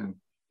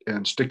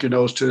and stick your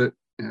nose to it,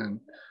 and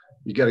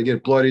you got to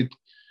get bloodied,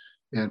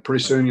 and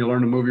pretty soon you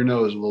learn to move your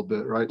nose a little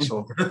bit, right?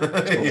 So,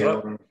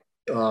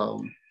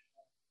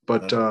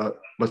 but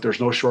there's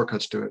no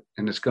shortcuts to it,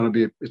 and it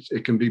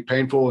can be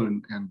painful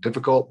and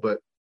difficult, but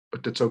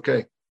it's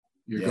okay.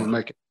 You're going to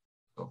make it.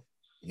 So.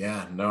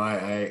 Yeah, no, I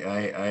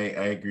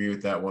agree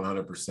with that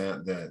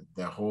 100%.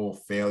 The whole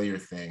failure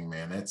thing,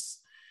 man,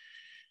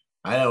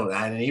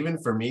 and even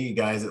for me,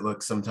 guys, it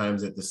looks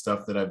sometimes at the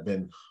stuff that I've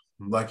been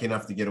lucky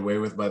enough to get away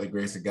with by the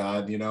grace of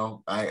God. You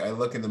know, I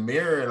look in the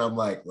mirror and I'm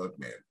like, look,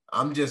 man,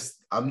 I'm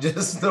just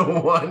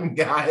the one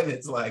guy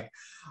that's like,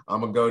 I'm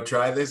gonna go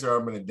try this or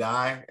I'm gonna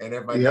die. And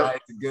if I die,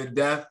 it's a good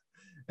death.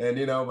 And,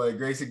 you know, by the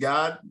grace of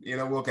God, you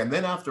know, look, and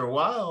then after a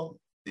while,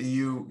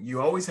 you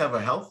always have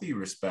a healthy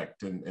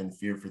respect and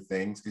fear for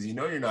things, because you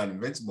know you're not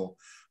invincible,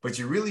 but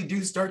you really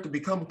do start to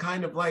become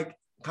kind of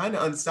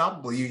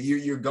unstoppable.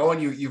 You're going,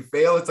 you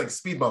fail, it's like a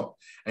speed bump.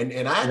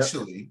 And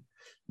actually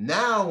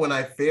now when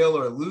I fail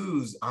or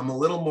lose, I'm a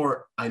little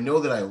more, I know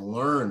that I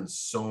learn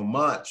so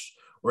much.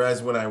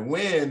 Whereas when I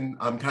win,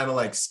 I'm kind of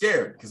like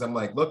scared, because I'm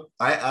like, look,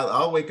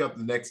 I'll wake up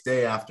the next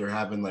day after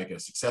having like a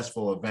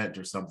successful event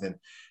or something,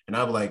 and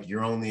I'm like,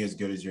 you're only as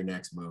good as your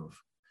next move.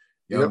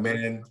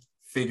 Man,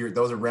 figure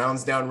those are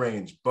rounds down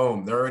range.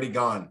 Boom, they're already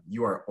gone.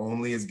 You are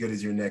only as good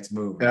as your next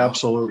move.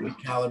 Absolutely.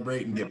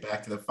 Calibrate and get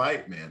back to the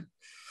fight, man.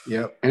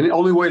 Yeah. And the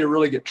only way to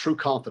really get true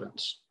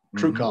confidence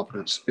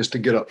Mm-hmm. is to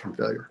get up from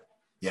failure.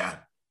 Yeah.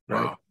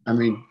 Right.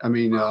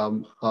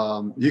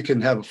 Wow. You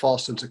can have a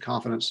false sense of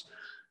confidence.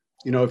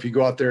 If you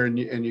go out there and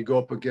you go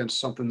up against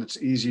something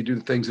that's easy, you do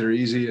the things that are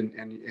easy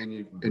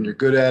and you're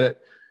good at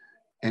it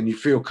and you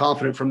feel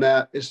confident from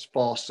that, it's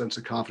false sense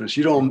of confidence.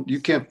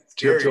 You can't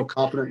feel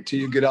confident until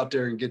you get out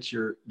there and get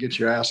your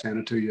ass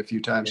handed to you a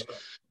few times. Yeah.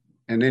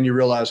 And then you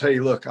realize, hey,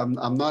 look, I'm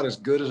not as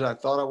good as I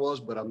thought I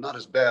was, but I'm not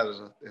as bad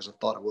as I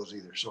thought I was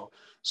either.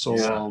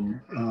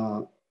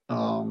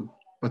 Yeah.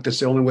 But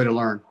that's the only way to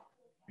learn.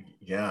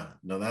 Yeah,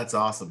 no, that's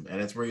awesome. And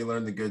it's where you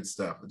learn the good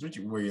stuff. It's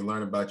where you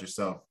learn about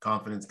yourself.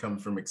 Confidence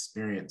comes from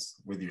experience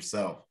with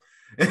yourself.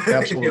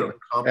 Absolutely.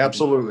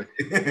 Absolutely.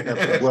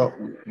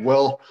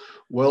 Well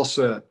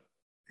said.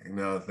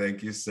 No,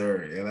 thank you,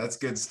 sir. Yeah, that's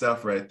good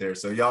stuff right there.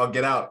 So y'all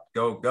get out,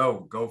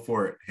 go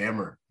for it.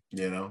 Hammer,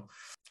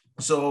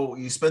 So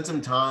you spent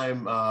some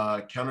time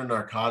counter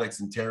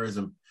narcotics and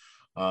terrorism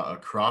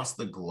across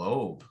the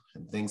globe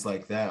and things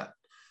like that.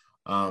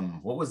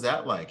 What was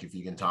that like, if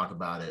you can talk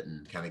about it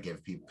and kind of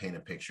paint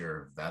a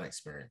picture of that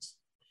experience?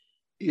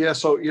 Yeah.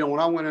 So, when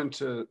I went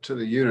into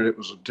the unit, it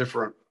was a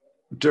different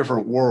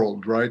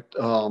world, right?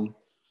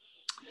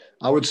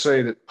 I would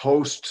say that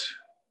post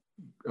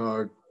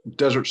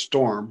Desert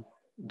Storm,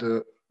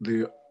 the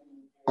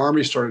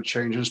Army started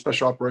changing,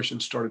 special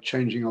operations started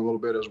changing a little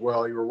bit as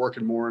well. You were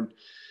working more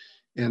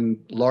in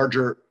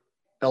larger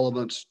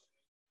elements,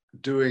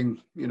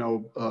 doing,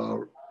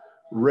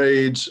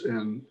 raids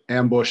and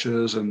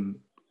ambushes and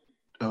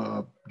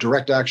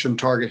direct action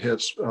target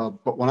hits.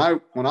 But when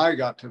I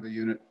got to the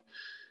unit,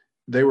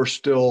 they were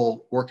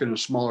still working in a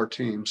smaller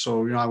team.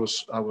 So,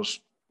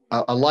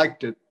 I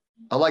liked it.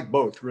 I like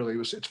both, really.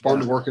 It's fun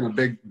to work in a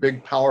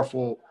big,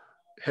 powerful,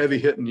 heavy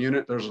hitting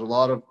unit. There's a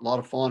lot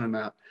of fun in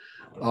that.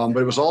 But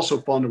it was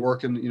also fun to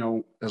work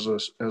in, as a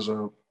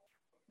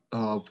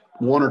 1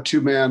 or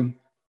 2 man,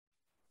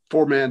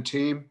 4 man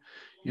team,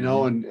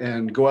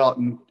 and go out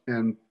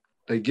and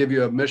they give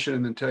you a mission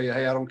and then tell you,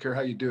 hey, I don't care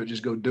how you do it,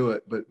 just go do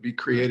it, but be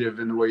creative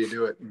in the way you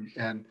do it.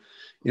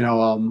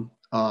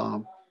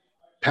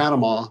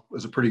 Panama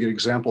was a pretty good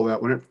example of that.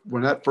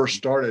 When that first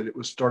started, it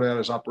was started out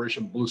as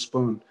Operation Blue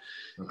Spoon.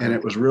 Okay. And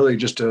it was really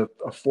just a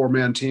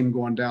 4-man team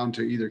going down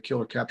to either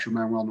kill or capture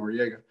Manuel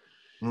Noriega.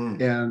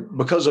 And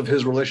because of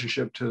his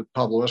relationship to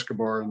Pablo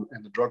Escobar and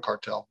the drug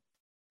cartel.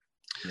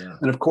 Yeah.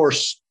 And of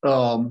course,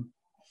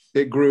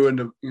 it grew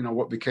into,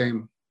 what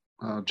became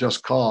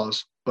Just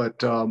Cause. But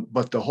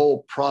the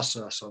whole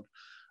process of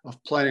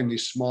planning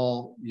these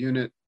small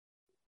unit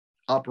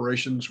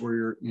operations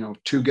where you're,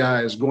 2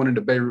 guys going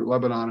into Beirut,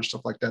 Lebanon and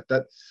stuff like that,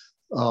 that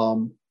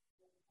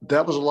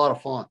was a lot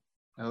of fun.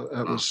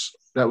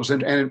 That was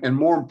and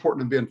more important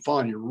than being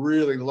fun, you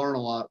really learn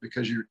a lot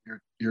because you're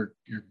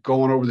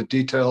going over the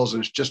details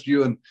and it's just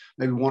you and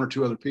maybe 1 or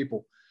 2 other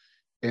people.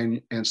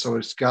 And so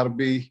it's got to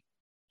be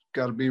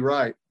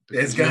right.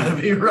 It's got to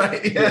be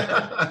right.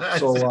 Yeah.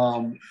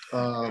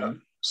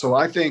 So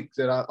I think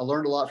that I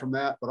learned a lot from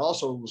that, but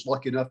also was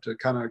lucky enough to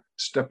kind of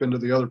step into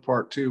the other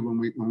part too when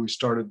we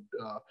started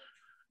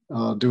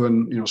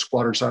doing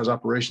squadron size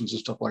operations and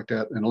stuff like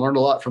that, and I learned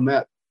a lot from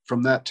that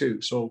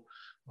too. So,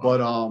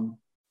 but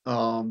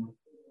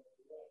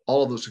all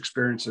of those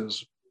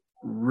experiences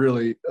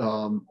really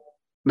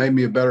made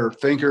me a better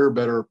thinker,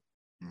 better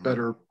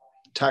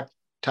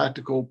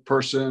tactical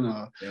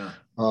person.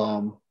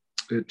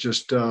 It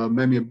just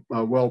made me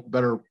a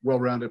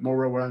well-rounded, more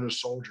well-rounded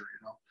soldier.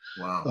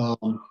 Wow.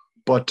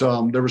 But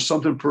there was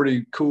something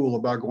pretty cool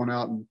about going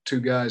out and 2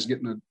 guys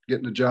getting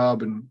a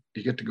job, and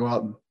you get to go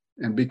out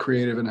and be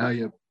creative in how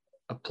you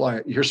apply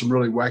it. You hear some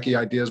really wacky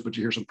ideas, but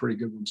you hear some pretty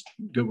good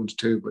ones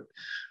too.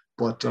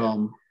 But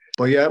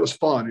yeah, it was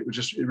fun. It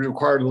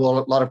required a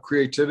lot of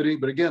creativity.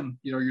 But again,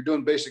 you're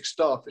doing basic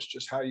stuff. It's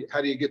just how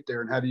do you get there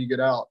and how do you get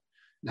out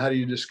and how do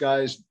you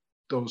disguise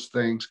those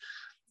things,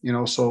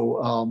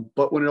 So,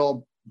 but when it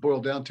all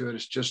boiled down to it,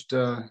 it's just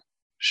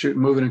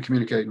shooting, moving, and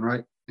communicating,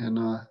 right? And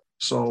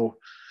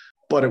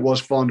but it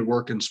was fun to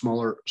work in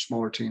smaller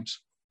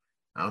teams.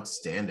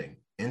 Outstanding.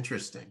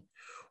 Interesting.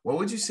 What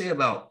would you say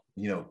about,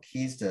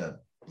 keys to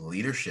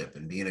leadership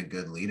and being a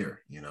good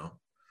leader,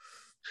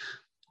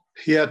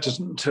 Yeah,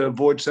 to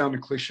avoid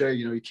sounding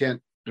cliche,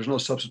 there's no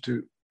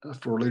substitute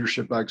for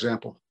leadership by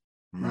example,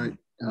 right?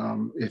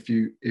 If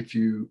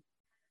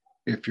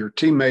your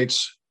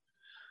teammates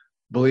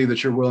believe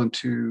that you're willing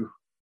to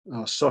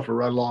suffer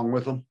right along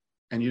with them,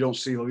 and you don't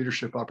see a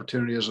leadership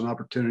opportunity as an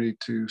opportunity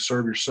to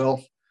serve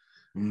yourself,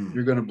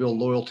 you're going to build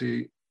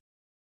loyalty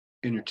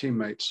in your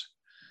teammates.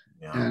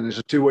 Yeah. And it's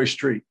a 2-way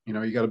street.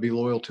 You got to be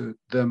loyal to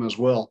them as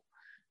well,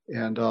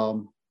 and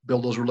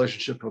build those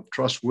relationships of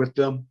trust with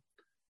them,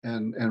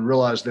 and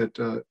realize that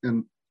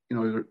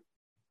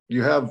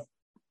you have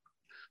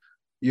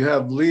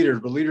leaders,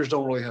 but leaders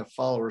don't really have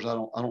followers. I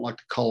don't like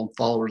to call them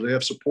followers. They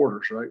have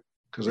supporters, right?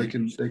 Because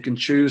they can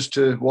choose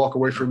to walk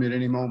away from you at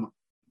any moment.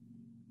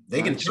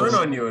 They can turn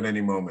on you at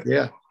any moment.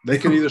 Yeah. They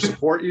can either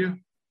support you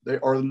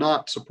or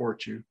not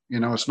support you.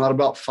 It's not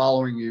about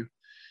following you.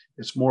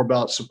 It's more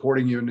about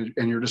supporting you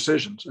in your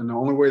decisions. And the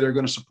only way they're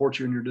going to support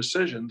you in your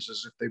decisions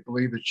is if they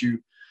believe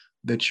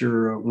that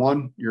you're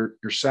one, you're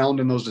sound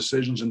in those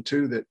decisions, and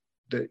two, that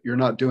you're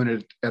not doing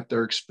it at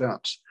their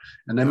expense.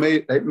 And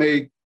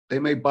they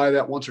may buy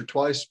that once or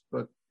twice,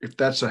 but if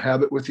that's a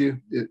habit with you,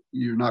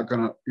 you're not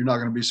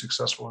gonna be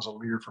successful as a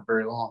leader for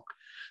very long.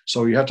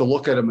 So you have to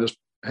look at them as,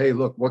 hey,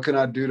 look, what can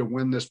I do to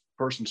win this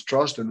person's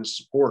trust and his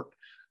support?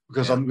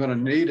 Because I'm going to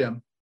need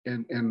him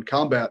in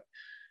combat.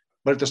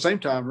 But at the same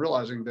time,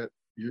 realizing that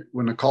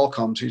when the call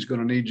comes, he's going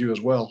to need you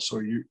as well. So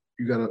you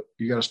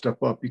gotta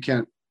step up. You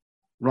can't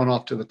run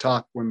off to the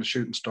top when the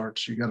shooting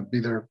starts. You got to be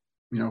there,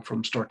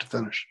 from start to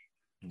finish.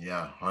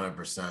 Yeah,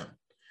 100%.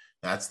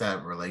 That's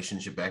that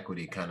relationship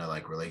equity, kind of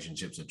like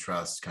relationships of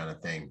trust kind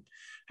of thing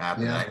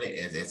happen. Yeah.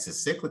 It's a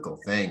cyclical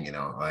thing,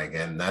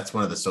 and that's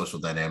one of the social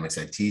dynamics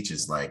I teach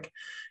is like,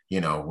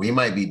 we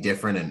might be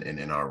different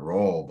in our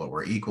role, but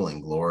we're equal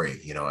in glory.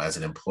 As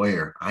an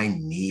employer, I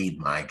need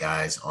my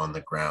guys on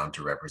the ground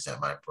to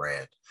represent my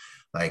brand.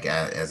 Like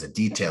as a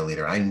detail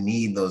leader, I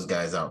need those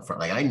guys out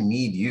front. Like I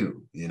need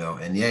you,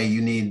 and yeah,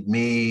 you need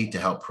me to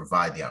help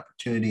provide the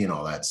opportunity and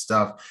all that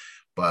stuff.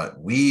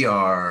 But we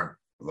are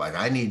like,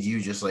 I need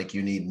you just like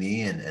you need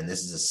me. And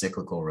this is a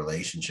cyclical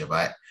relationship.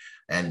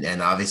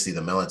 And obviously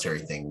the military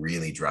thing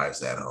really drives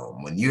that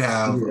home. When you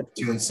have a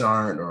platoon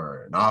sergeant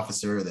or an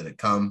officer that had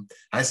come,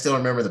 I still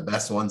remember the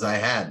best ones I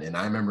had. And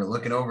I remember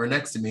looking over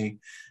next to me,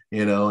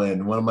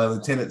 and one of my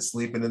lieutenants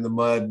sleeping in the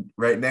mud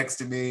right next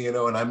to me, and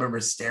I remember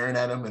staring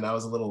at him, and I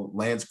was a little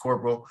Lance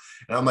Corporal,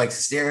 and I'm like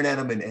staring at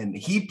him, and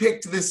he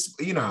picked this,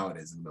 how it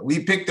is.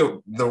 We picked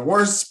the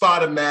worst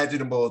spot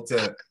imaginable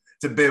to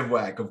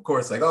bivouac, of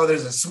course, like, oh,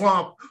 there's a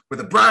swamp with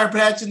a briar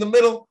patch in the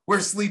middle. We're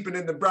sleeping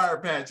in the briar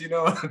patch,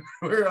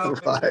 we're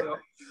up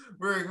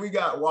there, we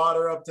got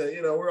water up to,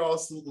 we're all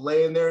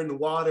laying there in the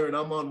water, and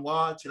I'm on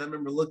watch. And I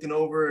remember looking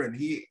over, and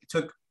he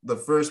took the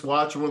first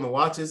watch, one of the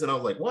watches, and I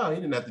was like, wow, he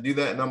didn't have to do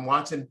that. And I'm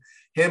watching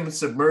him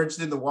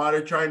submerged in the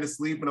water trying to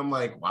sleep, and I'm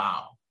like,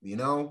 wow,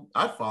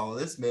 I'd follow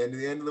this man to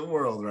the end of the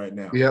world right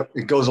now. Yep,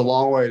 it goes a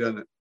long way, doesn't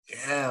it?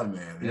 Yeah,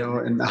 man.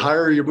 And the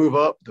higher you move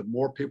up, the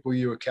more people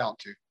you account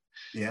to.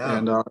 Yeah.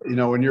 And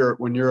when you're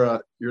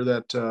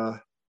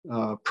that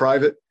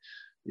private,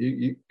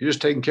 you're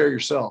just taking care of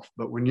yourself.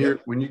 But when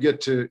you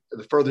get to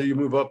the further you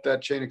move up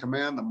that chain of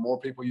command, the more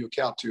people you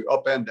account to,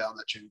 up and down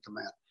that chain of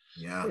command.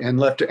 Yeah. And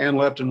left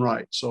and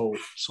right. So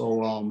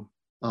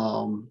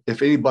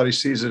if anybody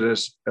sees it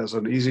as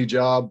an easy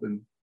job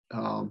and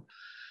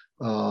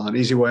an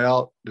easy way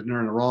out, then they're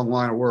in the wrong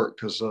line of work,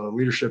 because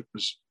leadership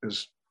is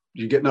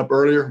you're getting up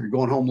earlier, you're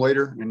going home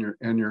later, and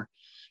you're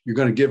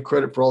going to give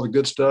credit for all the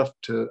good stuff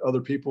to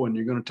other people, and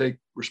you're going to take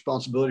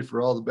responsibility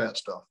for all the bad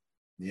stuff.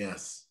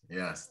 Yes.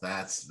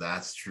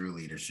 That's true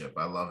leadership.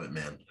 I love it,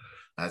 man.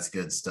 That's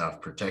good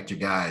stuff. Protect your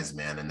guys,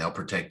 man, and they'll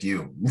protect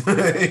you.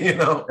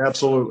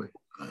 Absolutely.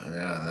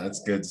 Yeah,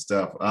 that's good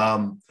stuff.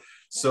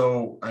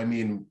 So,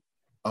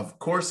 of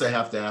course, I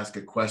have to ask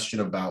a question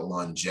about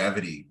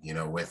longevity,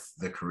 with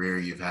the career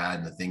you've had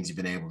and the things you've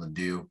been able to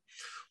do.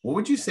 What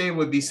would you say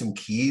would be some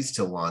keys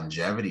to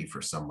longevity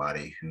for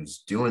somebody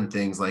who's doing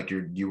things like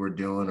you were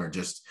doing, or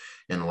just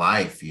in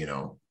life?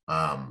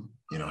 How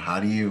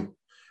do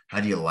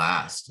you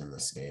last in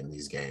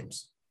these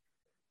games?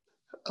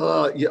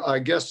 Yeah, I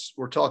guess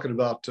we're talking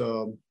about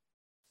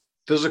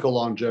physical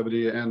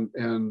longevity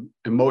and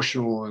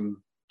emotional and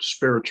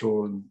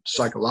spiritual and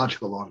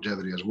psychological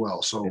longevity as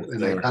well. So,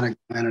 and they kind of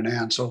hand in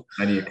hand. So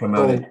how do you come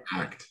out and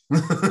act?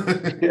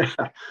 Yeah.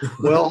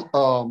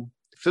 Well,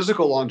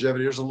 physical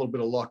longevity, there's a little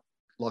bit of luck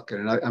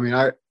in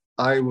it.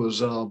 I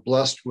was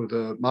blessed with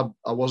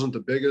I wasn't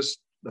the biggest,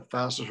 the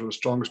fastest, or the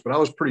strongest, but I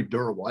was pretty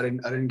durable. I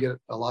didn't get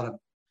a lot of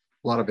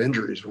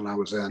injuries when I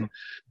was in,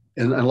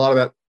 and a lot of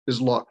that is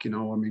luck.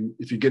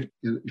 If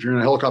you're in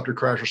a helicopter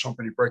crash or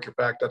something, you break your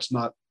back, that's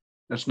not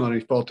any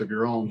fault of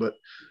your own. But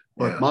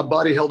my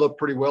body held up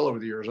pretty well over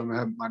the years. I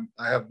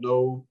have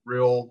no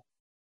real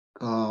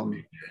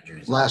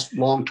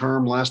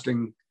long-term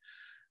lasting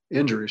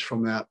injuries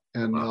from that,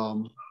 and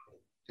I'm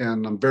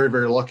very,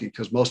 very lucky,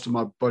 because most of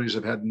my buddies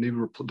have had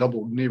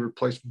double knee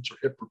replacements or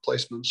hip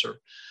replacements or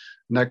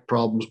neck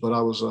problems, but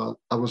I was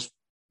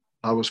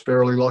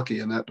fairly lucky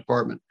in that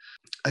department.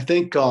 I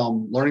think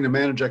learning to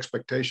manage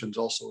expectations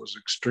also is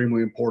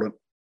extremely important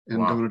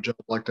in doing a job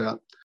like that.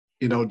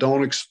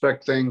 Don't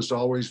expect things to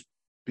always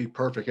be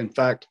perfect. In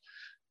fact,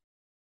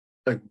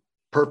 a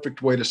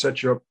perfect way to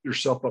set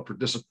yourself up for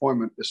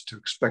disappointment is to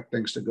expect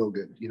things to go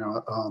good.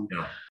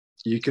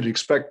 You could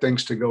expect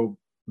things to go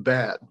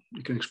bad.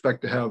 You can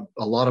expect to have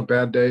a lot of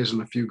bad days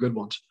and a few good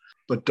ones,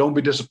 but don't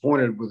be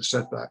disappointed with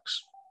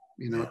setbacks.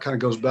 It kind of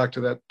goes back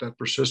to that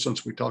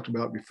persistence we talked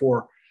about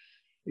before.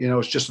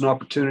 It's just an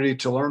opportunity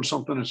to learn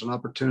something. It's an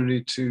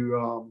opportunity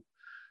to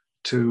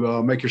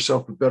make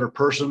yourself a better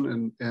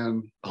person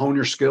and hone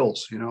your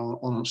skills,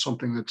 on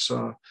something that's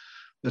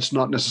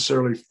not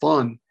necessarily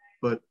fun,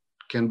 but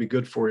can be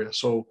good for you.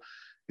 So,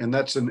 and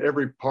that's in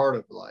every part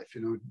of life,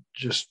 in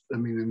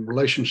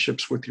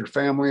relationships with your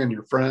family and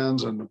your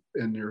friends and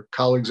your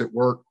colleagues at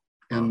work,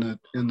 in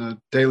the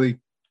daily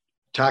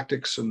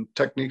tactics and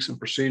techniques and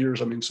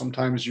procedures. I mean,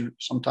 sometimes you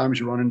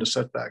run into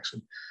setbacks,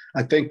 and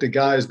I think the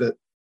guys that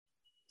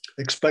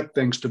expect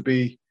things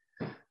to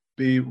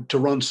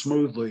run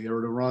smoothly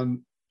or to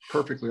run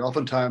perfectly,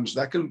 oftentimes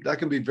that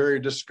can be very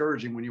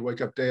discouraging when you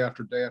wake up day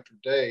after day after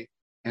day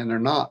and they're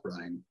not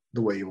running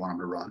the way you want them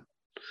to run.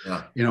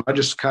 Yeah. You know, I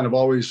just kind of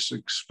always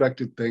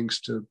expected things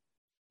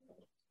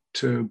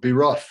to be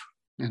rough,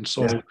 and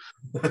so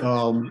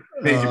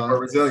made you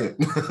more resilient.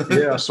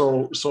 yeah.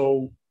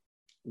 So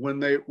when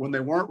they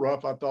weren't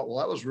rough, I thought, well,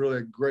 that was really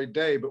a great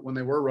day. But when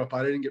they were rough,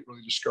 I didn't get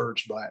really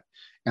discouraged by it.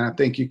 And I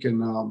think you can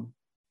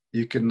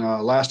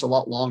last a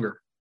lot longer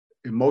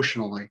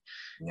emotionally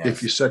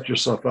if you set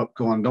yourself up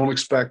going, don't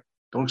expect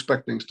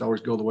things to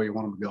always go the way you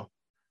want them to go.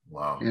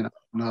 Wow. You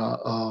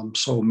know,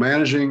 so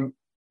managing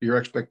your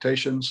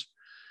expectations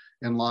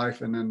in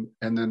life, and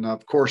then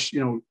of course, you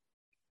know,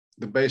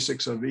 the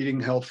basics of eating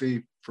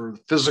healthy for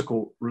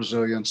physical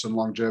resilience and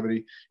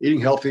longevity,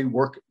 eating healthy,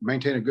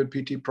 maintain a good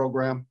PT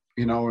program,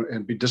 you know,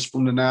 and be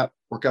disciplined in that,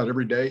 work out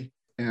every day.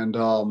 And,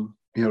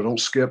 you know, don't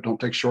skip, don't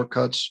take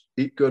shortcuts,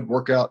 eat good,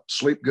 work out,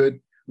 sleep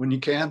good when you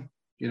can.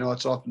 You know,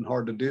 it's often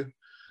hard to do.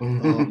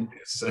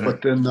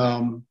 But then,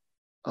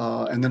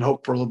 and then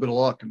hope for a little bit of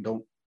luck, and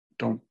don't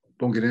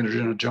get injured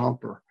in a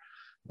jump or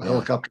a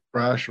helicopter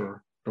crash,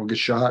 or don't get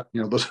shot.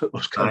 You know, those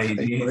kind of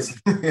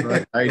things,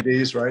 right?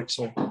 IEDs, right?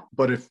 So,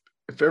 but if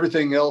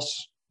everything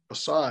else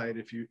aside,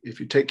 if you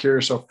take care of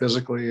yourself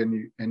physically and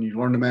you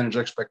learn to manage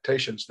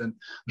expectations, then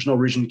there's no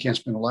reason you can't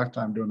spend a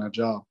lifetime doing that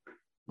job.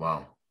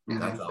 Wow. You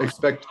know,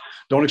 awesome.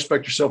 Don't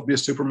expect yourself to be a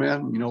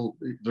Superman. You know,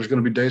 there's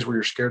going to be days where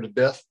you're scared to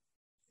death.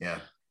 Yeah.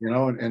 You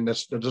know, and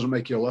that doesn't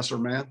make you a lesser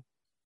man.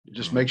 It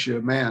just makes you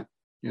a man,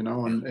 you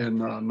know, and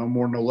no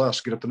more, no less.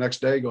 Get up the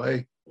next day, go,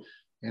 hey,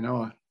 you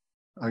know,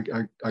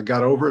 I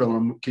got over it. I'm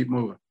going to keep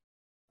moving.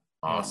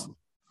 Awesome.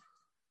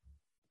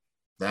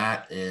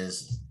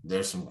 There's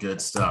some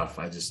good stuff.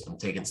 I'm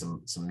taking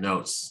some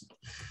notes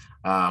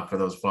for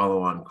those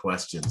follow-on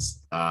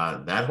questions.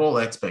 That whole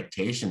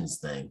expectations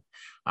thing,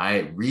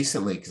 I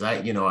recently, because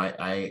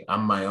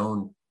I'm my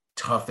own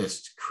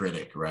toughest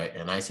critic, right?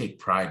 And I take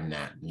pride in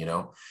that. You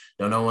know,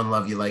 don't no one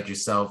love you like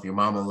yourself. Your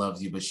mama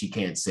loves you, but she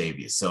can't save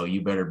you. So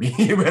you better be,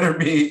 you better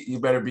be, you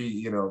better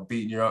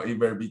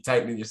be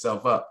tightening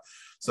yourself up.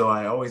 So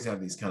I always have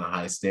these kind of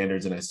high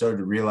standards, and I started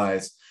to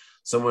realize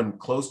someone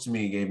close to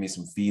me gave me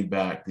some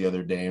feedback the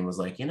other day and was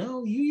like, you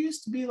know, you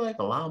used to be like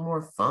a lot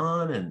more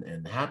fun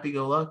and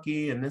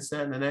happy-go-lucky and this,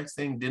 that, and the next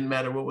thing, didn't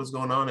matter what was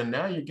going on. And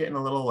now you're getting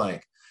a little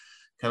like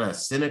kind of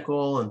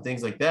cynical and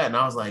things like that. And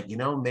I was like, you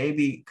know,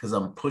 maybe because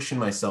I'm pushing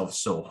myself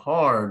so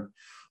hard,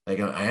 like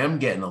I am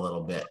getting a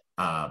little bit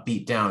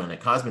beat down, and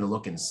it caused me to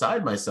look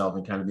inside myself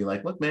and kind of be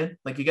like, look, man,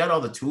 like you got all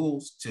the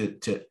tools to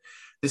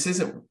this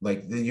isn't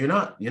like you're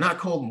not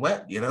cold and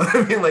wet, you know what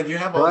I mean? Like you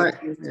have all the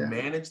tools to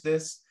manage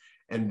this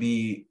and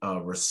be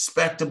a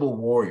respectable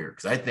warrior.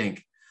 Because I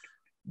think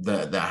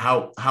the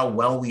how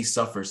well we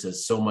suffer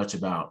says so much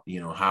about,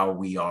 you know, how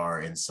we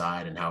are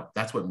inside, and how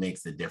that's what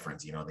makes the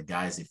difference. You know, the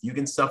guys, if you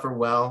can suffer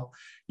well,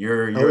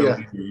 you're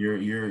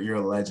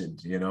a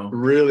legend, you know.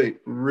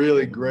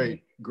 Really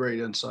great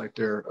insight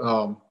there.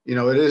 You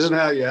know, it isn't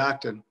how you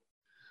acting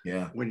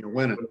when you're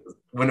winning,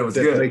 when it was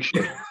good.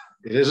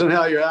 It isn't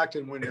how you're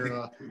acting when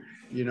you're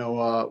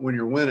when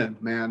you're winning,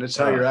 man. It's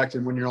how you're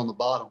acting when you're on the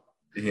bottom.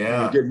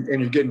 Yeah. And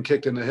you're getting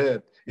kicked in the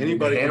head.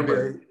 Anybody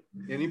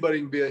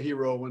can be a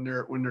hero when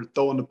they're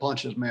throwing the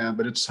punches, man.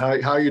 But it's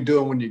how you're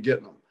doing when you're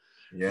getting them.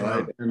 Yeah.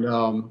 Right?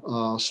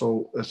 And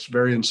so that's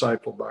very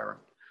insightful, Byron.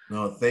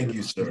 No, thank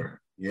you, sir.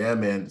 Yeah,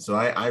 man. So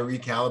I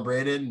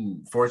recalibrated,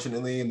 and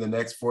fortunately in the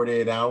next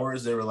 48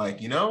 hours, they were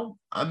like, you know,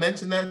 I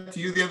mentioned that to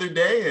you the other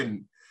day,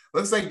 and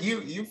looks like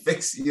you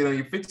fixed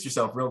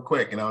yourself real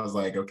quick. And I was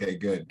like, okay,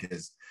 good.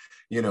 Because,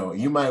 you know,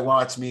 you might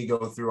watch me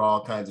go through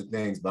all kinds of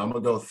things, but I'm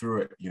going to go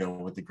through it, you know,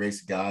 with the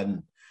grace of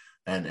God,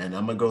 and I'm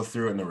going to go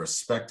through it in a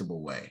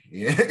respectable way.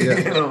 You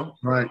know?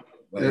 Right.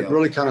 But, it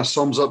really kind of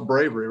sums up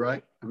bravery,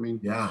 right? I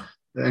mean,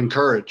 and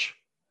courage,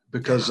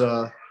 because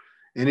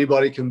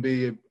anybody can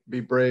be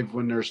brave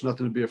when there's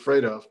nothing to be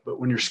afraid of. But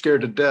when you're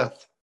scared to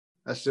death,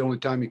 that's the only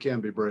time you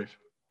can be brave.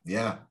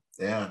 Yeah.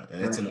 Yeah.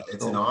 And it's an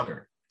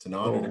honor. It's an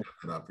honor to have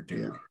an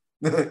opportunity.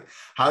 Yeah.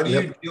 How do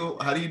you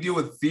deal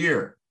with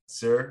fear,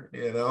 sir?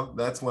 You know,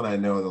 that's when I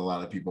know that a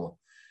lot of people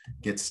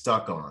get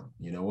stuck on.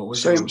 You know, what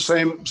was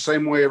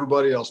same way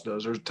everybody else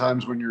does. There's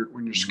times when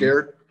you're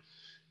scared,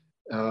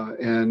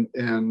 and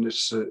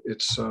it's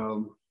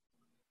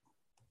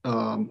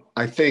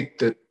I think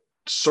that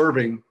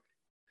serving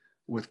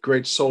with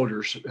great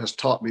soldiers has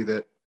taught me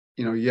that,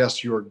 you know,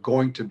 yes, you are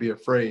going to be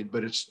afraid,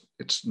 but it's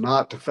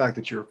not the fact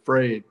that you're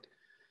afraid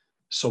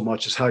so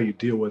much as how you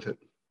deal with it.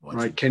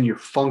 Right? Can you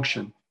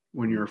function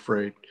when you're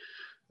afraid?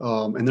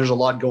 And there's a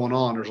lot going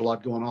on. There's a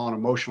lot going on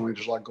emotionally.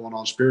 There's a lot going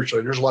on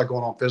spiritually. And there's a lot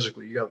going on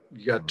physically. You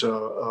got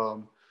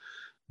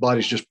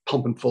bodies just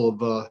pumping full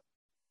of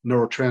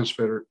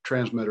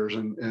transmitters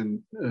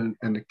and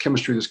the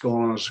chemistry that's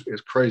going on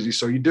is crazy.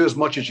 So you do as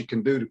much as you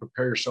can do to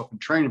prepare yourself in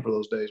training for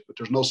those days, but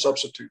there's no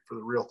substitute for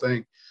the real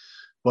thing.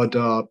 But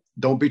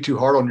don't be too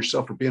hard on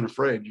yourself for being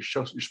afraid.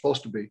 You're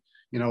supposed to be,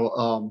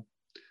 and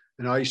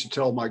I used to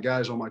tell my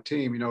guys on my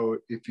team,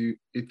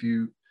 if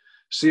you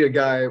see a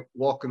guy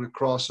walking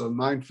across a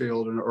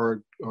minefield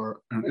or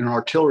an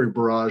artillery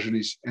barrage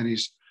and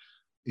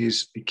he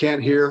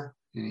can't hear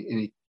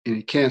and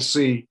he can't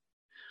see,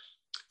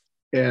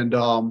 and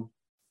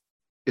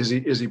is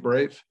he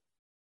brave?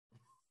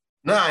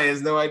 No, he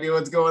has no idea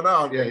what's going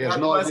on. Yeah, he has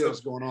no idea what's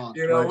going on.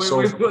 Right?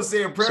 We're going to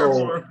say a prayer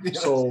for him.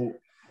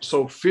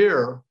 So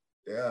fear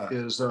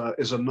is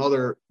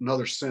another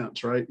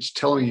sense, right? It's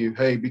telling you,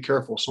 hey, be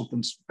careful,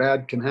 something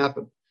bad can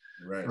happen,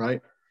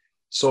 right?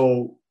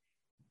 So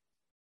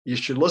you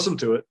should listen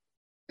to it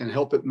and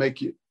help it. It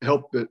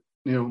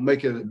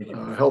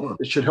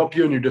should help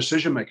you in your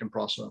decision making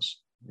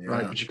process,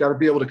 right? But you got to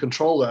be able to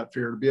control that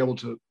fear to be able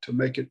to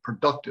make it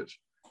productive,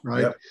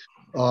 right? Yep.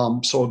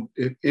 So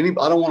I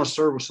don't want to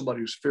serve with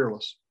somebody who's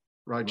fearless,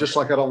 right? Just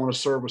like I don't want to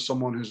serve with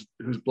someone who's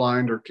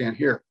blind or can't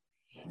hear,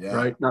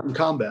 right? Not in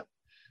combat.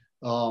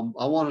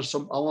 I want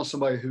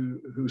somebody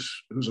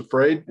who's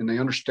afraid and they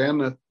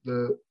understand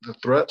the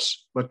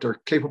threats, but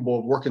they're capable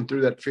of working through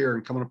that fear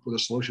and coming up with a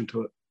solution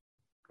to it,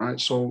 right?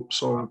 So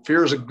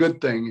fear is a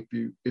good thing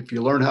if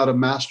you learn how to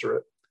master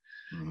it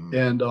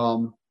and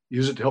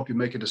use it to help you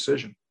make a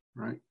decision,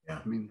 right? Yeah.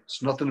 I mean,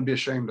 it's nothing to be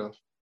ashamed of.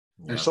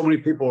 Yeah. And so many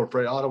people are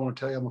afraid. Oh, I don't want to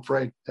tell you I'm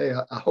afraid. Hey,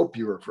 I hope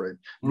you were afraid.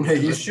 Yeah,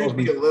 you should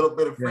be a little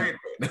bit afraid.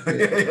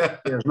 Yeah.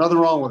 There's nothing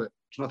wrong with it.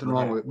 There's nothing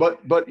wrong with it.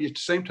 But at the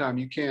same time,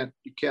 you can't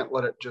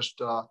let it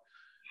just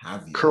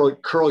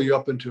curl you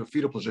up into a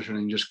fetal position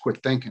and just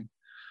quit thinking.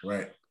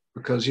 Right.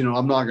 Because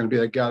I'm not going to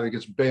be that guy that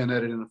gets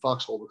bayoneted in a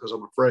foxhole because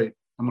I'm afraid.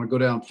 I'm going to go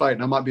down and fight.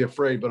 And I might be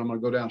afraid, but I'm going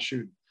to go down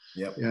shooting.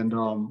 Yep. And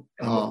I'm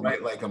gonna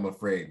fight like I'm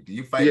afraid. Do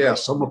you fight?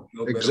 Yes,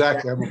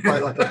 exactly. I'm gonna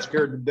fight like I'm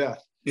scared to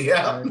death.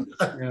 Yeah.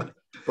 Yeah.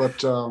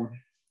 But no,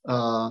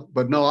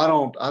 I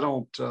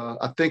don't.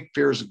 I think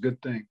fear is a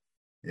good thing.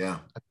 Yeah.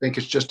 I think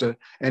it's just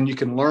and you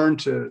can learn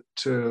to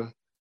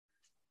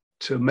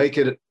make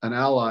it an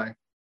ally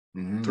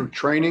through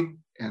training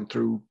and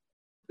through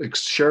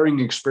sharing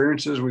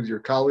experiences with your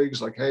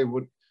colleagues. Like, hey,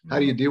 how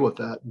do you deal with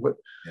that?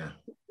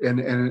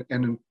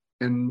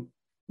 And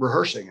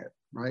rehearsing it,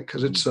 right?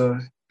 Because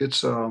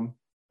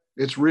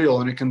it's real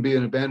and it can be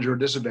an advantage or a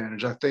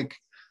disadvantage. I think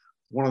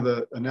one of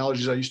the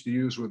analogies I used to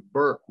use with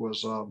Burke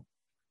was,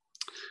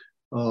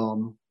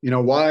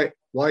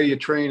 why you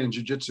train in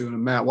jiu-jitsu in a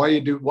mat? Why do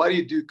you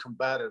do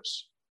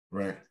combatives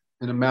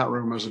in a mat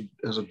room as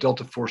a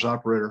Delta Force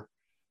operator?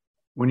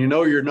 When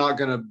you're not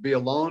going to be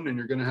alone and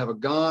you're going to have a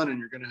gun and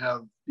you're going to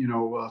have,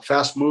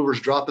 fast movers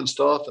dropping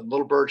stuff and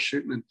little birds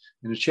shooting and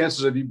the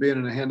chances of you being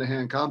in a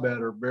hand-to-hand combat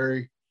are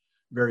very,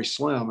 very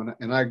slim.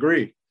 And I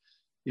agree,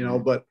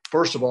 but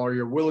first of all, are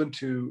you willing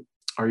to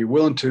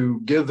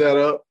give that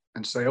up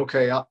and say,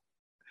 okay,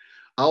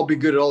 I'll be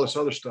good at all this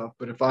other stuff,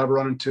 but if I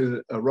run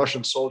into a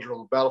Russian soldier on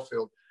the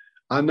battlefield,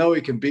 I know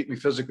he can beat me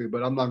physically,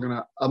 but I'm going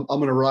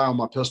to rely on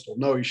my pistol.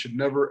 No, you should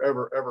never,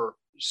 ever, ever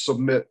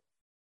submit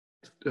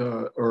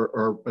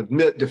or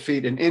admit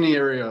defeat in any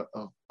area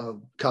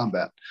of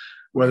combat,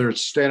 whether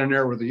it's standing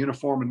there with a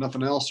uniform and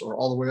nothing else, or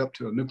all the way up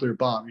to a nuclear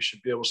bomb. You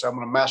should be able to say, I'm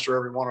going to master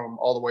every one of them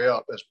all the way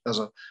up as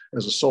a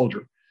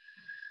soldier.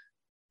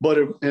 But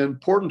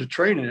important to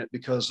train in it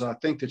because I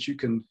think that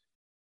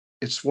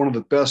it's one of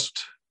the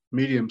best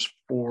mediums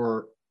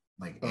for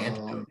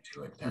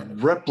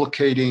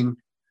replicating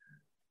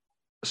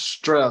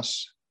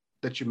stress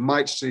that you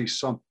might see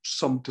to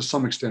some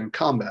extent in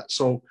combat.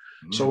 So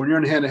when you're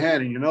in hand to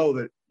hand and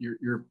that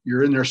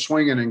you're in there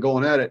swinging and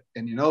going at it,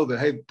 and that,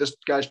 hey, this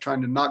guy's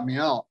trying to knock me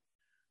out,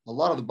 a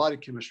lot of the body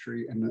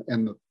chemistry and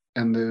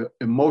the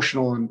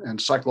emotional and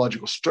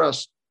psychological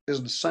stress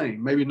is the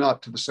same, maybe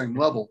not to the same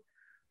level,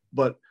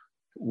 but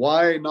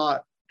why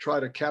not try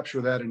to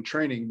capture that in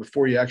training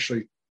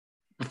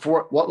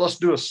let's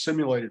do a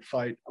simulated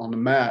fight on the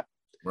mat,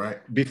 right?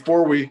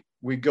 Before we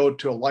go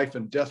to a life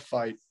and death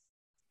fight.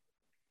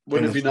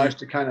 Wouldn't it be nice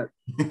to kind of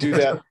do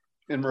that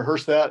and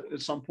rehearse that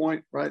at some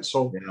point, right?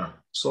 So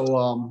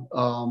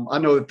I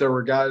know that there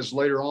were guys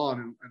later on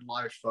in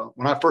life.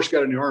 When I first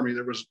got in the Army,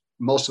 there was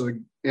most of the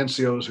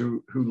NCOs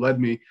who led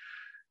me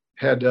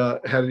had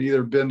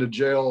either been to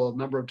jail a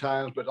number of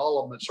times, but all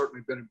of them had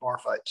certainly been in bar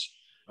fights.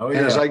 Oh, yeah.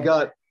 And as I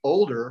got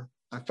older,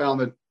 I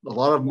found that a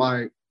lot of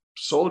my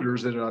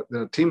soldiers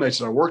the teammates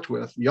that I worked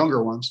with,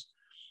 younger ones,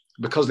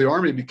 because the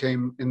Army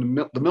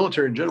the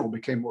military in general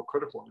became more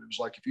critical. It was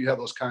like, if you have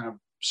those kind of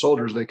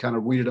soldiers, they kind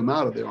of weeded them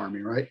out of the Army,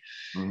 right?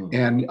 Mm-hmm.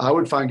 And I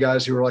would find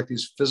guys who were like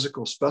these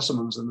physical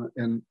specimens,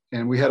 and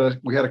we had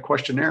a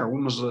questionnaire.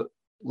 When was the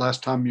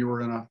last time you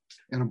were in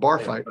a bar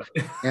fight?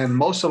 And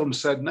most of them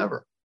said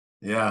never.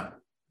 Yeah.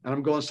 And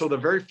I'm going, so the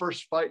very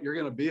first fight you're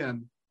going to be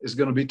in is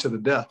going to be to the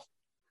death.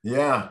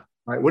 Yeah.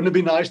 Right. Wouldn't it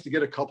be nice to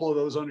get a couple of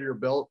those under your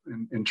belt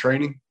in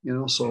training?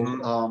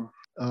 So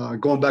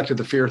going back to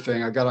the fear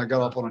thing, I got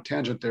off on a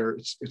tangent there.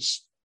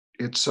 It's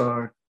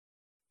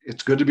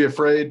it's good to be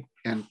afraid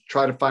and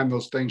try to find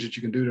those things that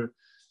you can do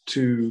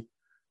to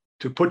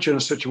put you in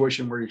a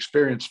situation where you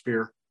experience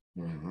fear,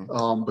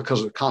 because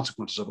of the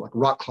consequences of like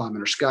rock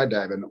climbing or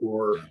skydiving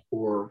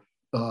or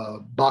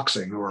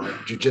boxing or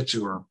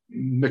jiu-jitsu or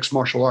mixed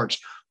martial arts.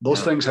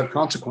 Those things have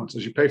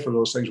consequences. You pay for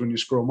those things when you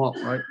screw them up,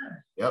 right?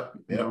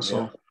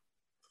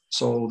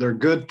 So they're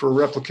good for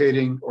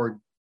replicating or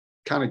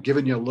kind of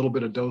giving you a little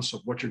bit of dose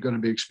of what you're going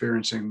to be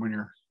experiencing when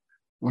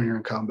you're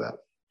in combat.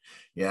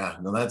 Yeah,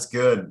 no, that's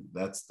good.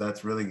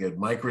 That's really good.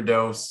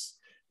 Microdose,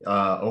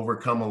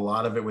 overcome a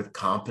lot of it with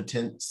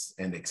competence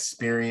and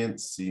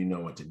experience. So you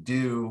know what to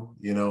do,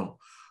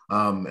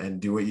 and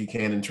do what you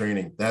can in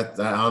training. That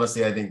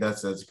honestly, I think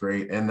that's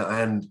great.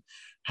 And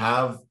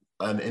have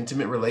an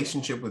intimate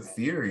relationship with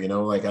fear.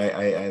 Like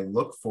I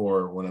look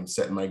for when I'm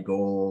setting my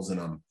goals and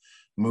I'm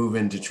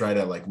moving to try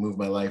to like move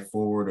my life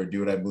forward or do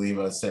what I believe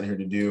I was sent here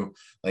to do.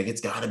 Like,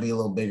 it's got to be a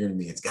little bigger than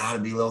me. It's got to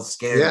be a little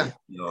scary. Yeah.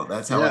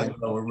 That's how I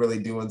know we're really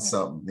doing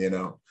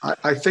something,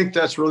 I think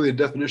that's really the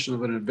definition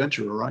of an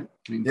adventurer, right?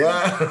 I mean,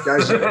 yeah.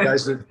 guys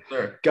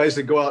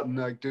that go out and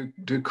like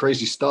do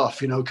crazy stuff,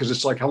 because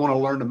it's like, I want to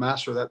learn to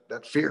master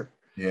that fear.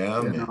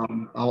 Yeah.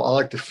 And, I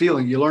like the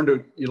feeling. You learn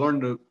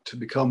to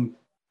become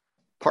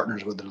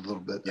partners with it a little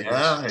bit.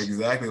 Yeah,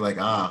 exactly. Like,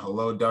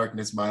 hello,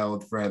 darkness, my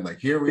old friend.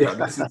 Like, here we are.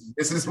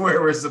 This is where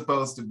we're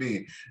supposed to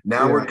be.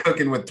 Now we're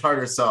cooking with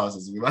tartar sauce,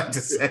 as we like to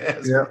say.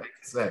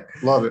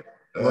 Love it.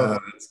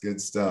 That's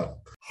good stuff.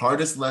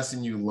 Hardest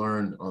lesson you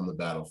learned on the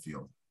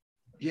battlefield?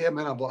 Yeah,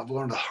 man, I've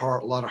learned a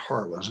lot of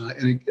hard lessons,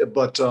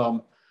 but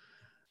and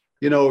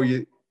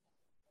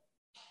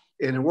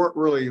it weren't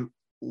really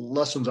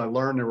lessons I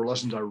learned. There were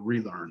lessons I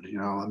relearned.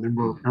 I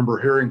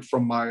remember hearing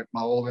from my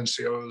old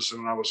NCOs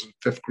when I was in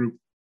 5th group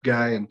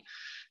guy, and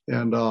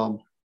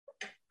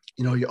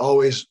you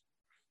always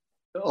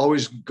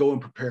go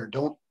and prepare.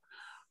 Don't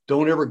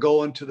ever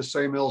go into the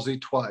same LZ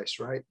twice,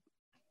 right?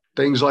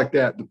 Things like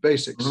that, the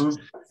basics.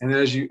 And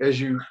as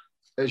you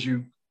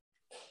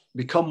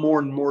become more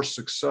and more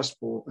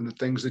successful in the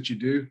things that you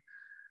do,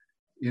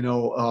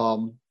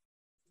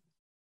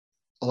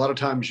 a lot of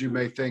times you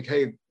may think,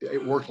 hey,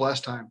 it worked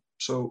last time,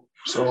 so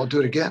I'll do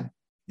it again.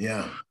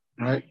 Yeah.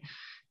 Right.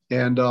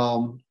 And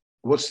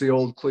what's the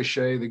old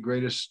cliche? The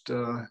greatest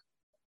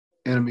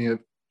enemy of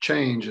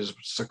change is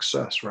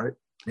success, right?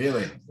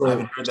 Really? I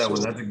haven't heard that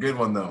one. That's a good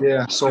one, though.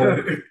 Yeah.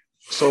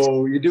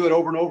 So you do it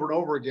over and over and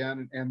over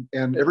again.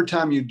 And every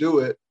time you do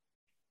it,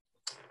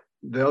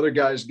 the other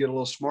guys get a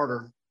little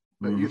smarter,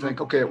 but you think,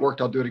 okay, it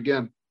worked, I'll do it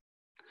again.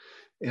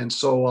 And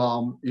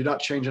so you're not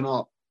changing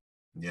up.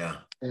 Yeah.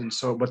 And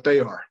so, but they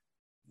are.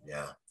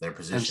 Yeah. Their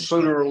position. And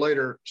sooner or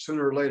later,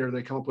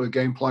 they come up with a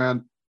game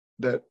plan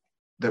that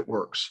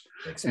works.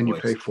 And you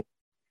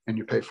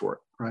pay for it.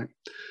 Right.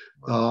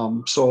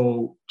 Wow.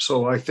 So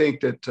I think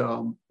that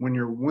when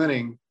you're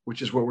winning,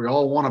 which is what we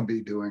all want to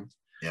be doing.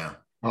 Yeah.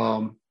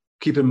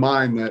 Keep in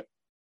mind that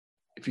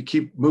if you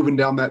keep moving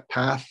down that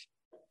path,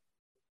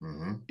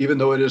 even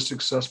though it is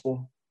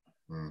successful,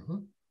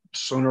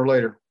 sooner or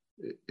later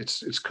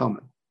it's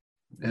coming.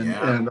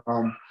 And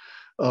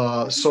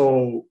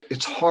so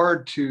it's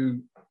hard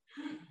to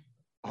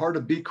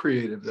be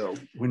creative though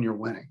when you're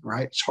winning,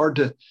 right? It's hard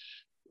to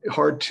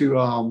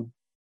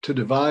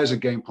devise a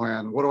game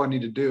plan. What do I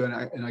need to do?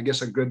 And I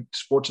guess a good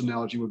sports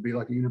analogy would be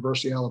like a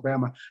University of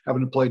Alabama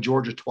having to play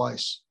Georgia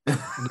twice in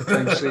the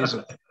same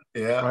season.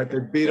 Yeah. Right. They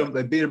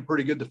beat them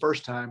pretty good the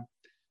first time,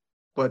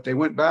 but they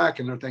went back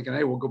and they're thinking,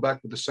 hey, we'll go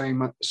back with the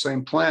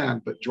same plan.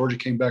 But Georgia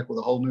came back with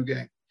a whole new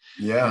game.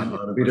 Yeah.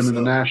 And beat them in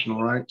the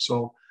national. Right.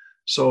 So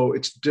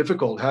it's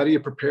difficult. How do you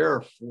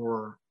prepare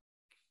for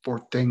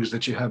things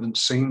that you haven't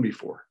seen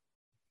before?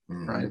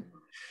 Right.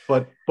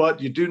 But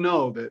you do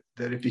know that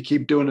if you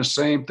keep doing the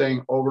same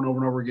thing over and over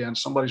and over again,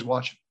 somebody's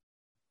watching.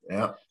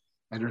 Yeah.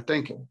 And they're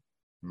thinking.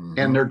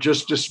 And they're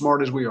just as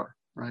smart as we are.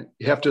 Right.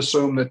 You have to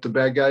assume that the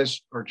bad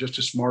guys are just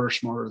as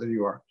smarter than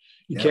you are.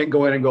 You can't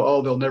go in and go,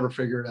 oh, they'll never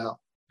figure it out,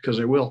 because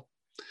they will.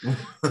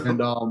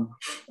 and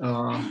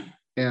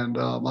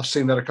I've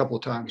seen that a couple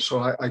of times.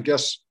 So I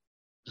guess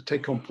the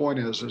take home point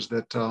is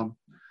that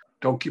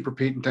don't keep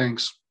repeating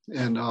things,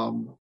 and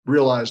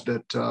realize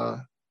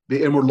that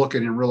be inward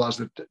looking and realize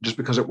that just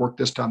because it worked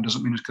this time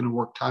doesn't mean it's going to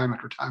work time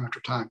after time after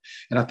time.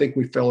 And I think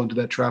we fell into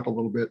that trap a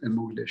little bit in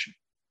Mogadishu.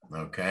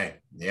 Okay.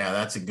 Yeah,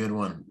 that's a good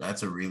one.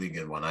 That's a really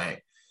good one.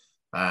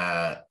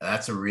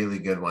 That's a really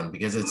good one,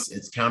 because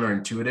it's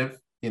counterintuitive.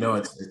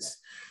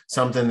 It's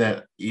something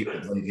that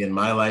in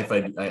my life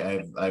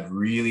I've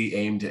really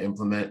aimed to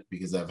implement,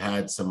 because I've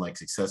had some like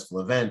successful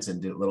events and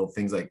did little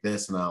things like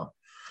this. And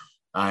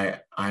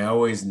I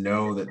always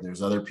know that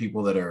there's other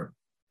people that are,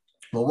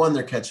 well, one,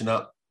 they're catching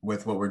up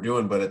with what we're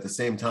doing, but at the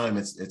same time,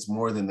 it's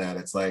more than that.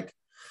 It's like,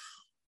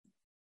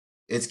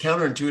 it's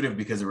counterintuitive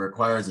because it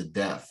requires a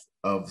death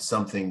of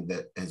something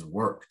that has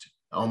worked,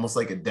 almost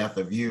like a death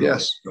of you.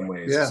 Yes. In some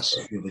ways. Yes.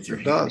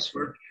 It does.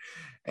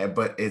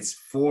 But it's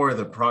for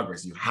the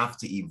progress. You have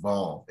to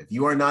evolve. If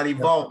you are not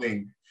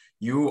evolving,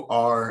 you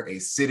are a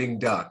sitting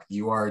duck.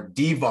 You are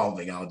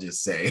devolving, I'll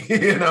just say,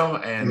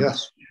 and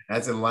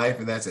That's in life,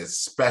 and that's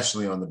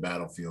especially on the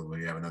battlefield where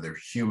you have another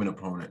human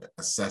opponent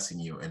assessing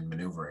you and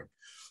maneuvering.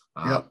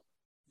 Yep.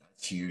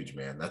 That's huge,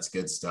 man. That's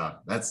good stuff.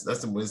 That's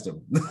some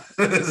wisdom.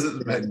 This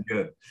has been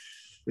good.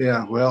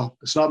 Yeah, well,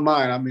 it's not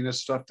mine. I mean, it's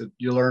stuff that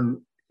you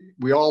learn.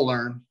 We all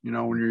learn, you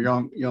know, when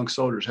you're young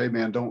soldiers. Hey,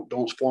 man, don't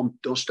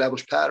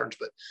establish patterns,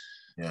 but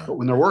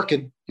when they're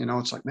working, you know,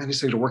 it's like, man, these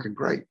things are working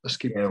great. Let's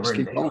keep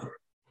going.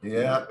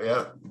 Yeah.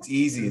 It's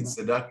easy. It's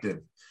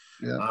seductive.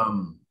 Yeah.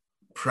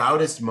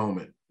 Proudest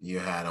moment you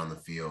had on the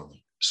field?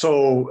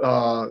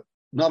 So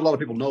not a lot of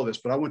people know this,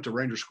 but I went to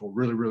Ranger School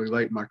really, really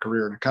late in my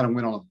career, and I kind of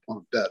went on a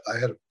bet. I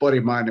had a buddy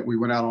of mine that we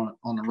went out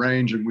on the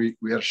range, and we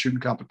had a shooting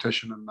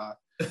competition, and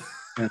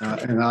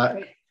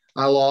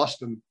I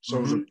lost, and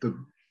so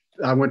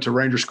I went to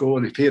Ranger School,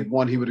 and if he had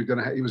won, he was going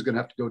to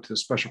have to go to the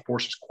Special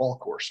Forces qual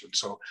course, and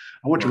so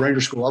I went to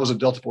Ranger School. I was a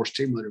Delta Force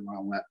team leader when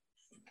I went,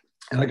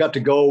 and I got to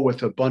go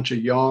with a bunch of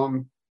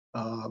young,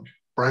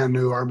 brand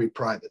new Army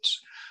privates.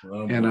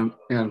 And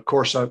of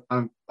course, I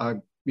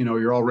you know,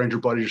 you're all Ranger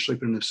buddies. You're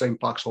sleeping in the same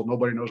foxhole.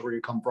 Nobody knows where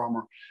you come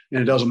from,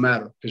 and it doesn't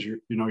matter because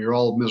you're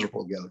all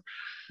miserable together.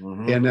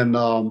 And then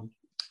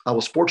I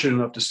was fortunate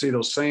enough to see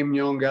those same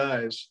young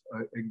guys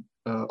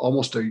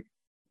almost a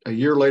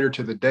year later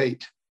to the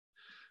date.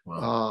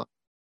 And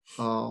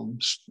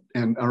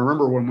I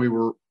remember when we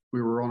were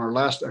on our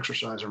last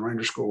exercise in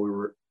Ranger School,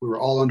 we were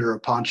all under a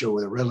poncho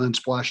with a red lens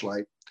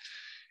flashlight,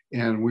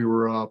 and we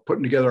were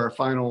putting together our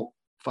final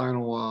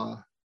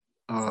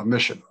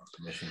mission.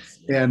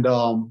 And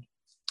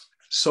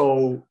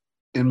so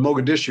in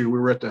Mogadishu, we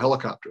were at the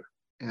helicopter,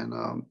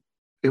 and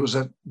it was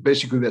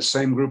basically that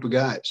same group of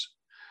guys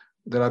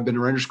that I've been to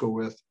Ranger School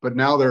with, but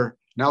now they're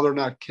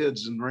not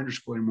kids in Ranger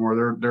School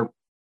anymore. They're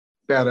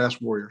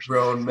badass warriors,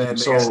 grown men.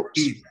 So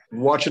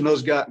watching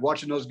those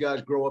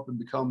guys grow up and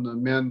become the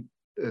men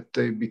that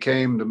they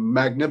became, the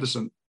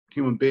magnificent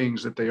human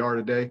beings that they are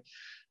today,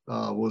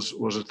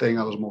 was a thing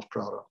I was most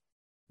proud of.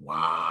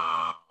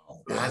 Wow,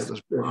 it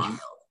was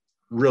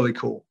really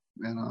cool.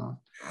 And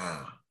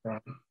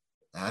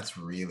that's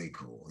really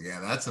cool. Yeah,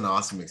 that's an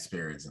awesome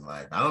experience in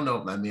life. I don't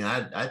know. I mean,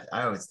 I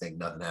always think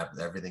nothing happens,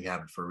 everything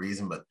happens for a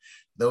reason, but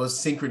those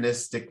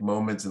synchronistic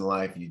moments in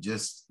life, you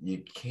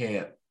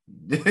can't,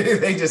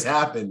 they just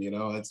happen, you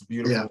know. It's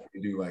beautiful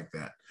to do like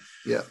that.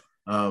 Yeah.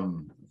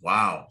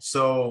 Wow.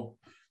 So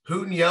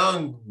Hooten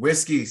Young,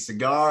 whiskey,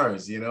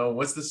 cigars, you know,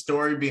 what's the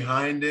story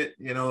behind it?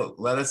 You know,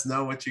 let us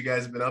know what you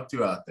guys have been up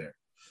to out there.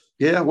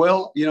 Yeah,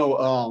 well, you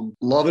know,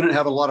 loving it,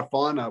 having a lot of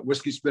fun.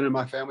 Whiskey's been in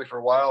my family for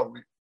a while.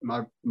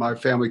 My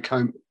family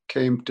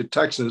came to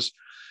Texas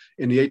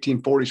in the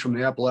 1840s from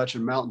the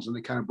Appalachian Mountains, and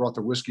they kind of brought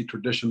the whiskey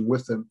tradition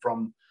with them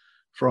from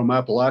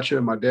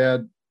Appalachia. My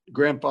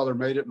grandfather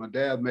made it, my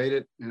dad made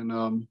it,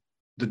 and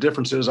the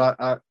difference is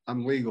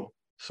I'm legal.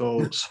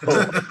 So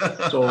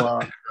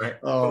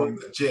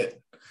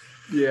legit.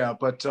 Yeah,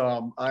 but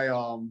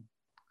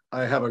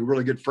I have a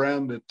really good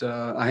friend that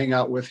I hang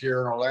out with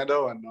here in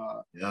Orlando, and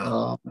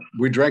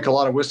we drank a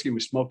lot of whiskey.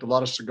 We smoked a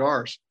lot of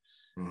cigars.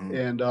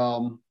 And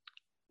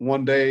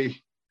one day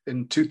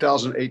in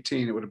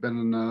 2018, it would have been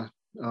in the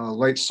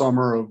late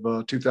summer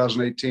of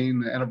 2018,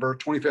 the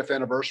 25th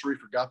anniversary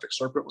for Gothic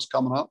Serpent was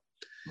coming up.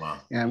 Wow.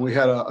 And we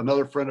had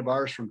another friend of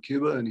ours from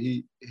Cuba, and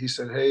he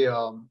said, hey,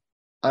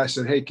 I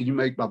said, hey, can you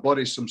make my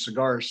buddies some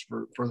cigars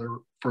for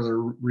their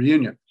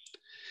reunion?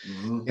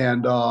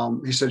 And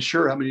he said,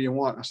 sure. How many do you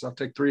want? I said, I'll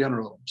take 300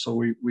 of them.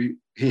 So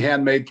he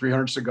handmade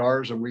 300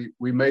 cigars, and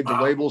we made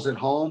the labels at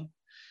home,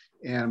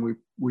 and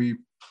we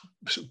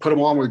put them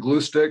on with glue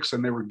sticks,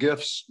 and they were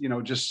gifts, you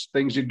know, just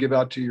things you'd give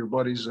out to your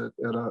buddies at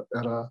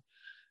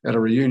a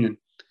reunion.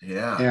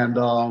 Yeah.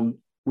 And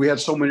we had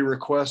so many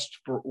requests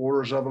for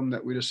orders of them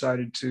that we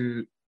decided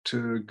to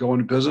go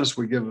into business.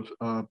 We give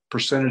a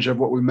percentage of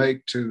what we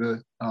make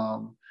to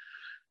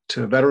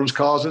veterans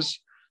causes.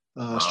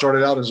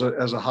 Started out as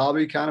a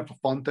hobby, kind of a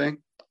fun thing,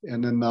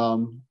 and then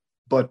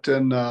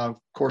of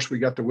course we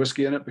got the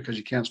whiskey in it because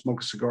you can't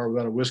smoke a cigar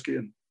without a whiskey,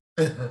 and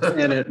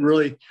it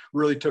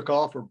really took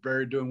off. We're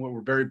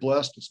we're very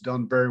blessed. It's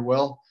done very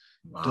well.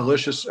 Wow.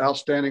 Delicious,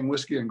 outstanding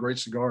whiskey and great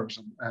cigars,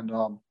 and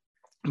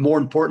more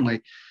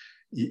importantly,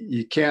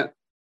 you can't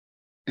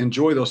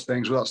enjoy those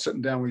things without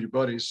sitting down with your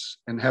buddies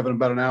and having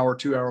about an hour,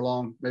 2 hour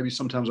long, maybe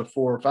sometimes a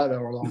 4 or 5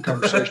 hour long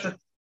conversation.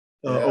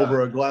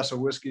 Over a glass of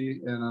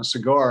whiskey and a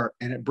cigar,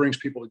 and it brings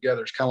people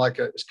together. It's kind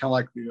of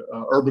like the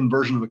urban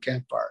version of a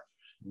campfire.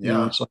 Yeah. You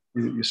know, it's like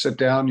you sit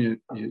down, you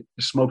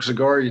smoke a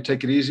cigar, you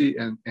take it easy,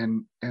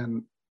 and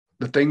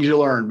the things you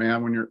learn,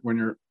 man, when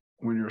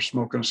you're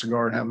smoking a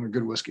cigar and having a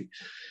good whiskey,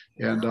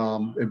 and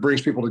it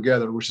brings people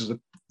together, which is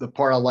the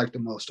part I like the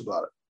most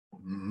about it.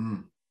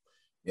 Mm-hmm.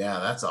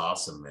 Yeah, that's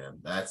awesome, man.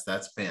 That's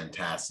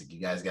fantastic. You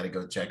guys got to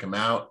go check them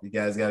out.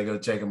 Just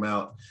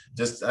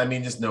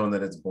knowing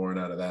that it's born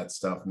out of that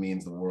stuff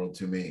means the world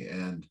to me.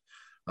 And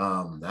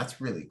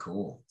that's really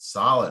cool.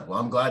 Solid. Well,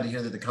 I'm glad to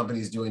hear that the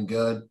company's doing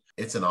good.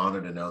 It's an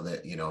honor to know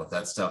that, you know,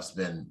 that stuff's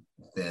been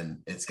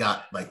it's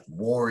got like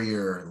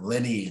warrior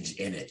lineage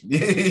in it.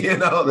 You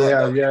know?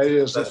 Yeah, it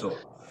is. Special.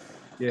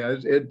 Yeah,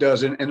 it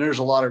does, and there's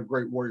a lot of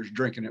great warriors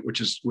drinking it,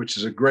 which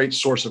is a great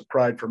source of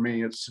pride for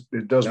me.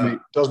 It does my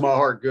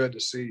heart good to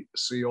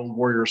see old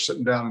warriors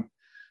sitting down and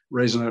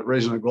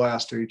raising a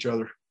glass to each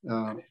other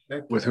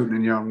with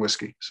Hooten Young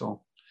whiskey.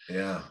 So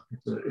yeah,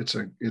 it's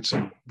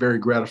a very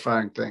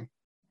gratifying thing.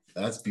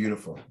 That's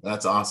beautiful.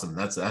 That's awesome.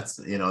 That's that's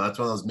one of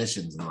those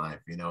missions in life,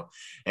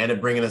 and it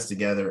bringing us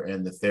together,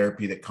 and the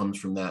therapy that comes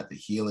from that, the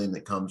healing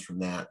that comes from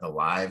that, the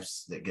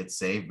lives that get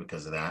saved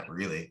because of that,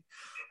 really.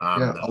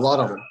 Yeah, a lot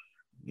of them.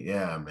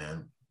 Yeah,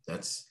 man.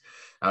 That's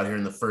out here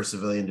in the 1st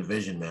Civilian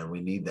Division, man.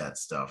 We need that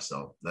stuff.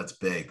 So that's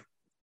big.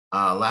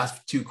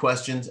 Last 2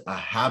 questions. A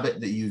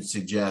habit that you'd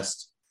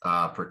suggest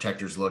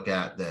protectors look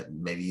at that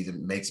maybe either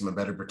makes them a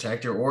better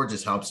protector or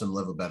just helps them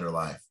live a better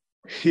life.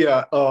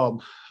 Yeah,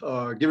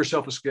 give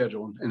yourself a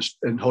schedule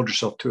and hold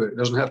yourself to it. It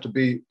doesn't have to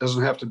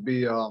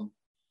be a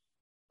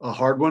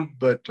hard one,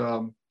 but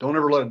don't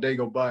ever let a day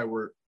go by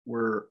where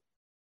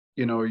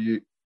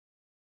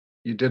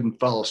you didn't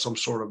follow some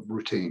sort of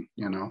routine.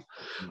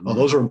 Mm-hmm.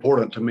 Those are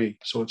important to me.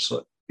 So it's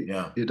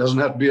it doesn't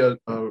have to be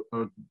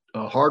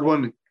a hard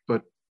one,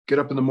 but get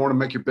up in the morning,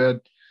 make your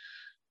bed,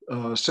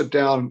 sit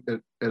down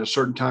at a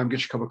certain time, get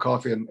your cup of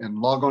coffee, and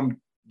log on,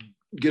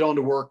 get on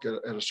to work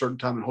at a certain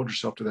time, and hold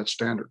yourself to that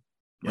standard.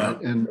 Yeah.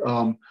 Right? And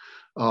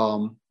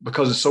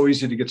because it's so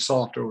easy to get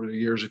soft over the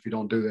years if you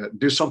don't do that.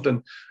 Do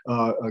something.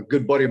 A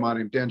good buddy of mine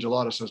named Dan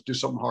Gelada says, do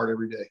something hard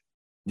every day.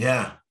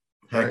 Yeah.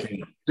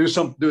 Right? Do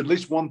at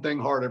least one thing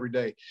hard every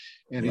day.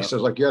 And he says,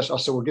 like, yes. I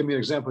said, well, give me an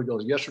example. He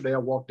goes, yesterday I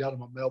walked out of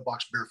my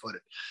mailbox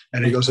barefooted.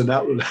 And he goes, and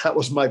that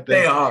was my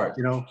thing. Stay hard.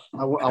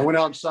 I went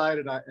outside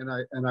and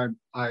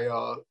I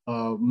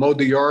mowed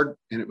the yard,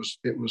 and it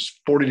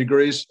was 40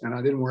 degrees, and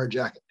I didn't wear a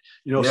jacket.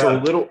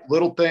 So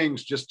little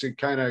things just to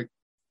kind of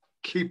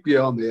keep you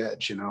on the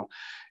edge, and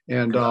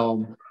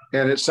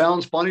it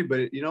sounds funny,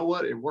 but you know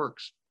what? It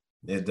works.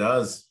 It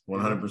does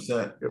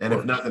 100%. And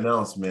if nothing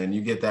else, man,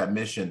 you get that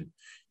mission,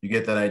 you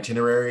get that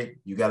itinerary,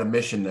 you got a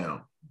mission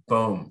now.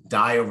 Boom,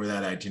 die over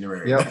that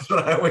itinerary. Yep. That's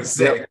what I always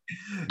say. Yep.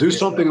 Do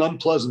something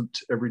unpleasant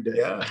every day.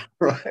 Yeah.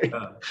 Right.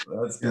 Yeah,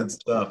 that's good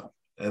stuff.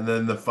 And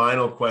then the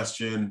final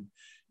question,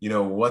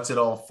 what's it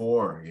all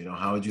for?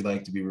 How would you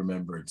like to be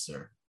remembered,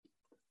 sir?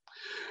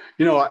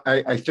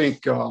 I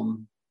think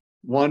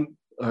one,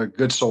 a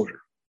good soldier,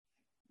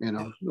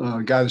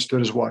 a guy that stood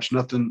his watch,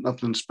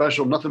 nothing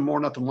special, nothing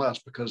more, nothing less,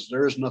 because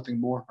there is nothing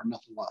more or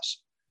nothing less.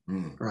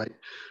 Right.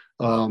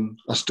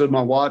 I stood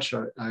my watch.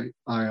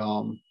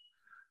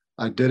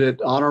 I did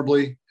it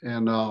honorably,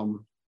 and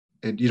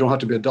you don't have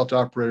to be a Delta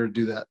operator to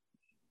do that.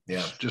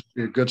 Yeah. Just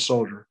be a good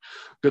soldier,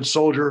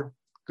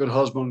 good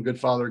husband, good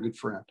father, good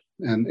friend.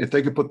 And if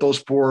they could put those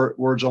 4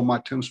 words on my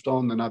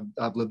tombstone, then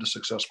I've lived a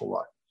successful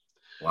life.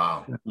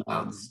 Wow.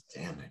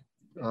 Outstanding.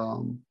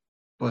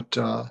 But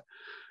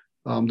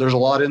there's a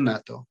lot in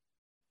that, though.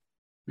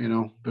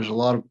 There's a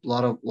lot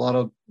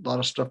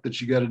of stuff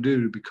that you got to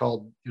do to be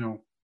called,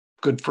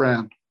 good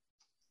friend,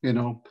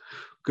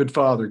 good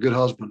father, good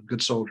husband,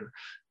 good soldier.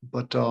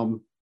 But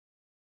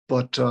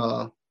there's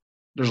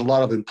a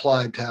lot of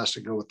implied tasks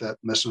that go with that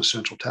mission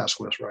essential task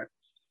list, right?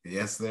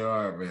 Yes, there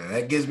are, man.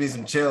 That gives me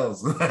some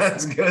chills.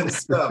 That's good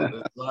stuff.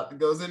 There's a lot that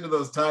goes into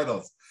those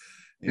titles.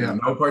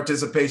 No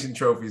participation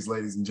trophies,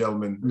 ladies and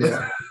gentlemen.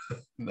 Yeah.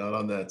 Not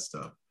on that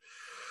stuff.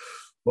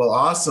 Well,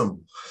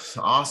 awesome.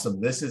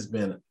 This has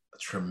been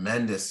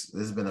tremendous.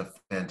 This has been a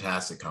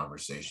fantastic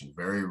conversation,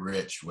 very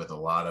rich with a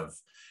lot of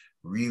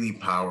really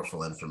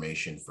powerful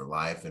information for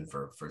life and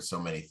for so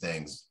many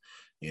things.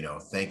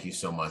 Thank you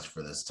so much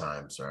for this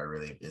time,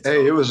 sir.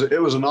 It was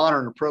an honor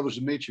and a privilege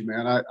to meet you,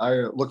 man. I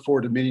look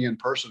forward to meeting you in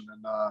person,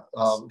 and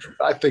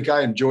I think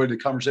I enjoyed the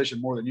conversation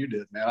more than you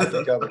did, man. I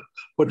think I would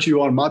put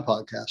you on my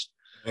podcast.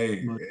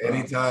 Hey,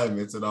 anytime.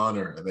 It's an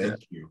honor.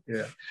 Thank you.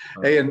 Yeah.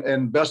 Hey,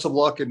 and best of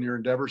luck in your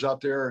endeavors out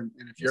there. And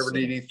if you ever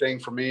need anything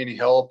from me, any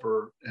help,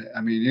 or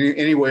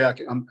any way I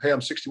can.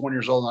 I'm 61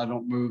 years old and I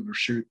don't move or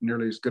shoot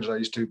nearly as good as I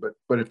used to.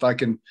 But if I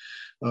can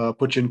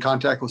put you in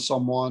contact with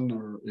someone,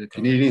 or if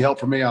you need any help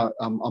from me, I'm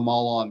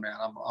all on, man.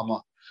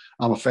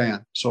 I'm a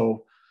fan.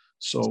 So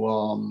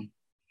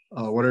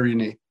whatever you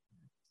need.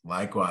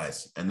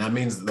 Likewise. And that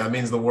means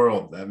the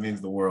world. That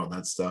means the world.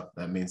 That stuff.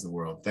 That means the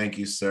world. Thank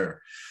you,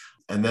 sir.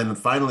 And then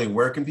finally,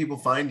 where can people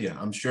find you?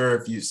 I'm sure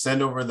if you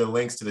send over the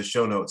links to the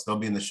show notes, they'll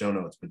be in the show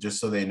notes, but just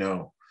so they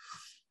know.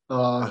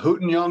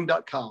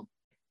 HootenYoung.com.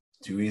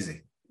 Too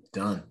easy.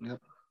 Done. Yep.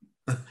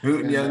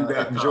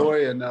 HootenYoung.com.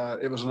 Enjoy, and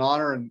it was an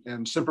honor,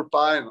 and Semper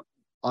Fi, and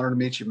honor to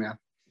meet you, man.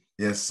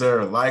 Yes,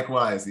 sir.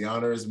 Likewise. The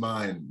honor is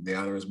mine. The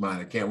honor is mine.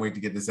 I can't wait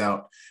to get this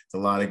out. It's a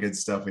lot of good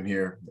stuff in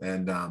here.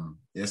 And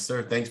yes,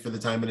 sir. Thanks for the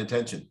time and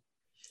attention.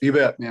 You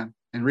bet, man.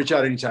 And reach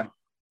out anytime.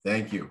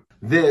 Thank you.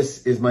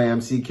 This is my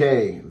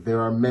MCK.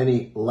 There are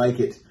many like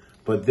it,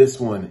 but this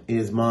one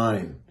is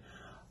mine.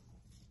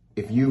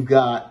 If you've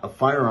got a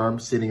firearm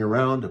sitting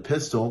around, a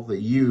pistol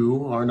that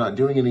you are not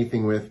doing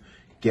anything with,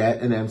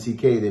 get an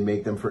MCK. They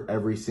make them for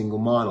every single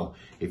model.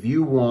 If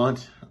you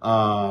want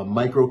a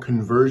micro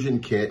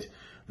conversion kit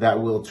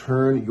that will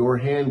turn your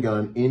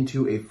handgun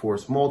into a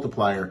force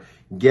multiplier,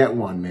 get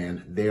one,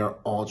 man. They are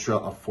ultra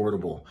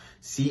affordable.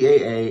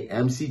 CAA,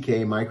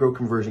 MCK micro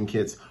conversion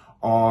kits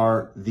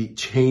are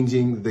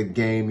changing the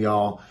game,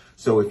 y'all.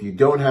 So if you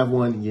don't have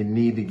one, you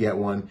need to get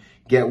one.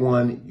 Get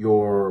one.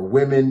 Your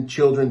women,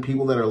 children,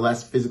 people that are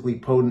less physically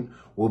potent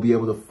will be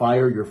able to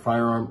fire your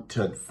firearm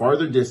to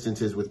farther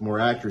distances with more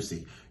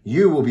accuracy.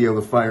 You will be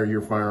able to fire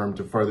your firearm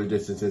to farther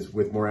distances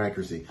with more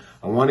accuracy.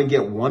 I want to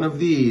get one of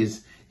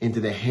these into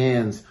the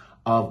hands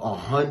of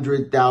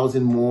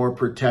 100,000 more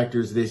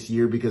protectors this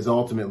year, because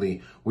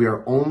ultimately we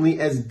are only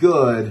as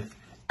good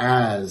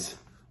as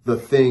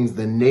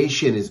the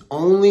nation is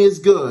only as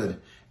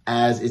good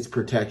as its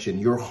protection.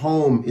 Your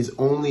home is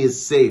only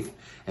as safe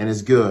and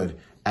as good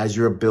as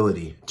your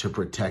ability to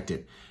protect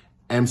it.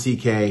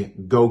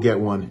 MCK, go get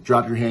one.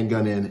 Drop your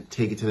handgun in,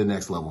 take it to the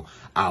next level.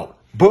 Out.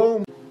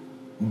 Boom.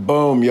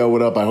 Boom. Yo,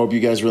 what up? I hope you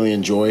guys really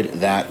enjoyed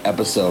that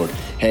episode.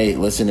 Hey,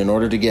 listen, in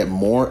order to get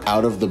more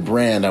out of the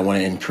brand, I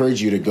want to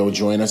encourage you to go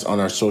join us on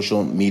our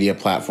social media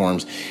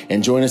platforms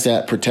and join us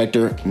at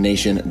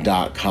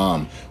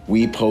protectornation.com.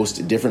 We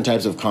post different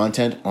types of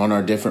content on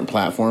our different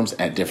platforms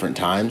at different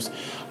times.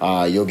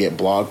 You'll get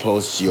blog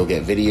posts, you'll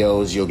get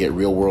videos, you'll get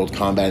real world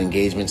combat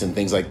engagements and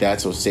things like that.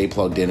 So stay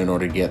plugged in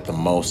order to get the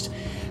most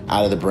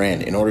out of the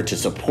brand. In order to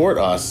support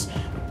us,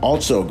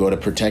 also go to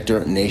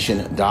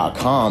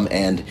protectornation.com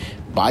and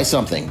buy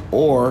something,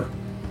 or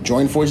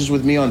join forces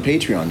with me on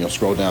Patreon. You'll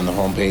scroll down the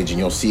homepage and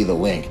you'll see the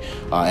link.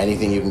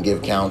 Anything you can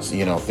give counts.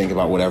 You know, think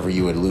about whatever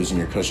you would lose in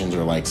your cushions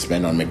or like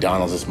spend on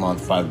McDonald's this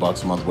month,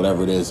 $5 a month,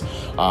 whatever it is.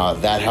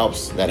 That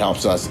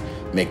helps us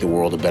make the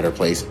world a better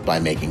place by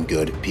making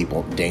good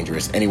people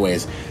dangerous.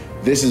 Anyways,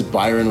 this is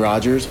Byron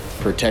Rodgers,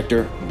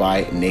 protector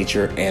by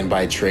nature and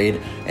by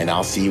trade, and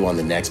I'll see you on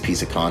the next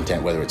piece of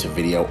content, whether it's a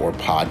video or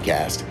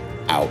podcast.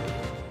 Out.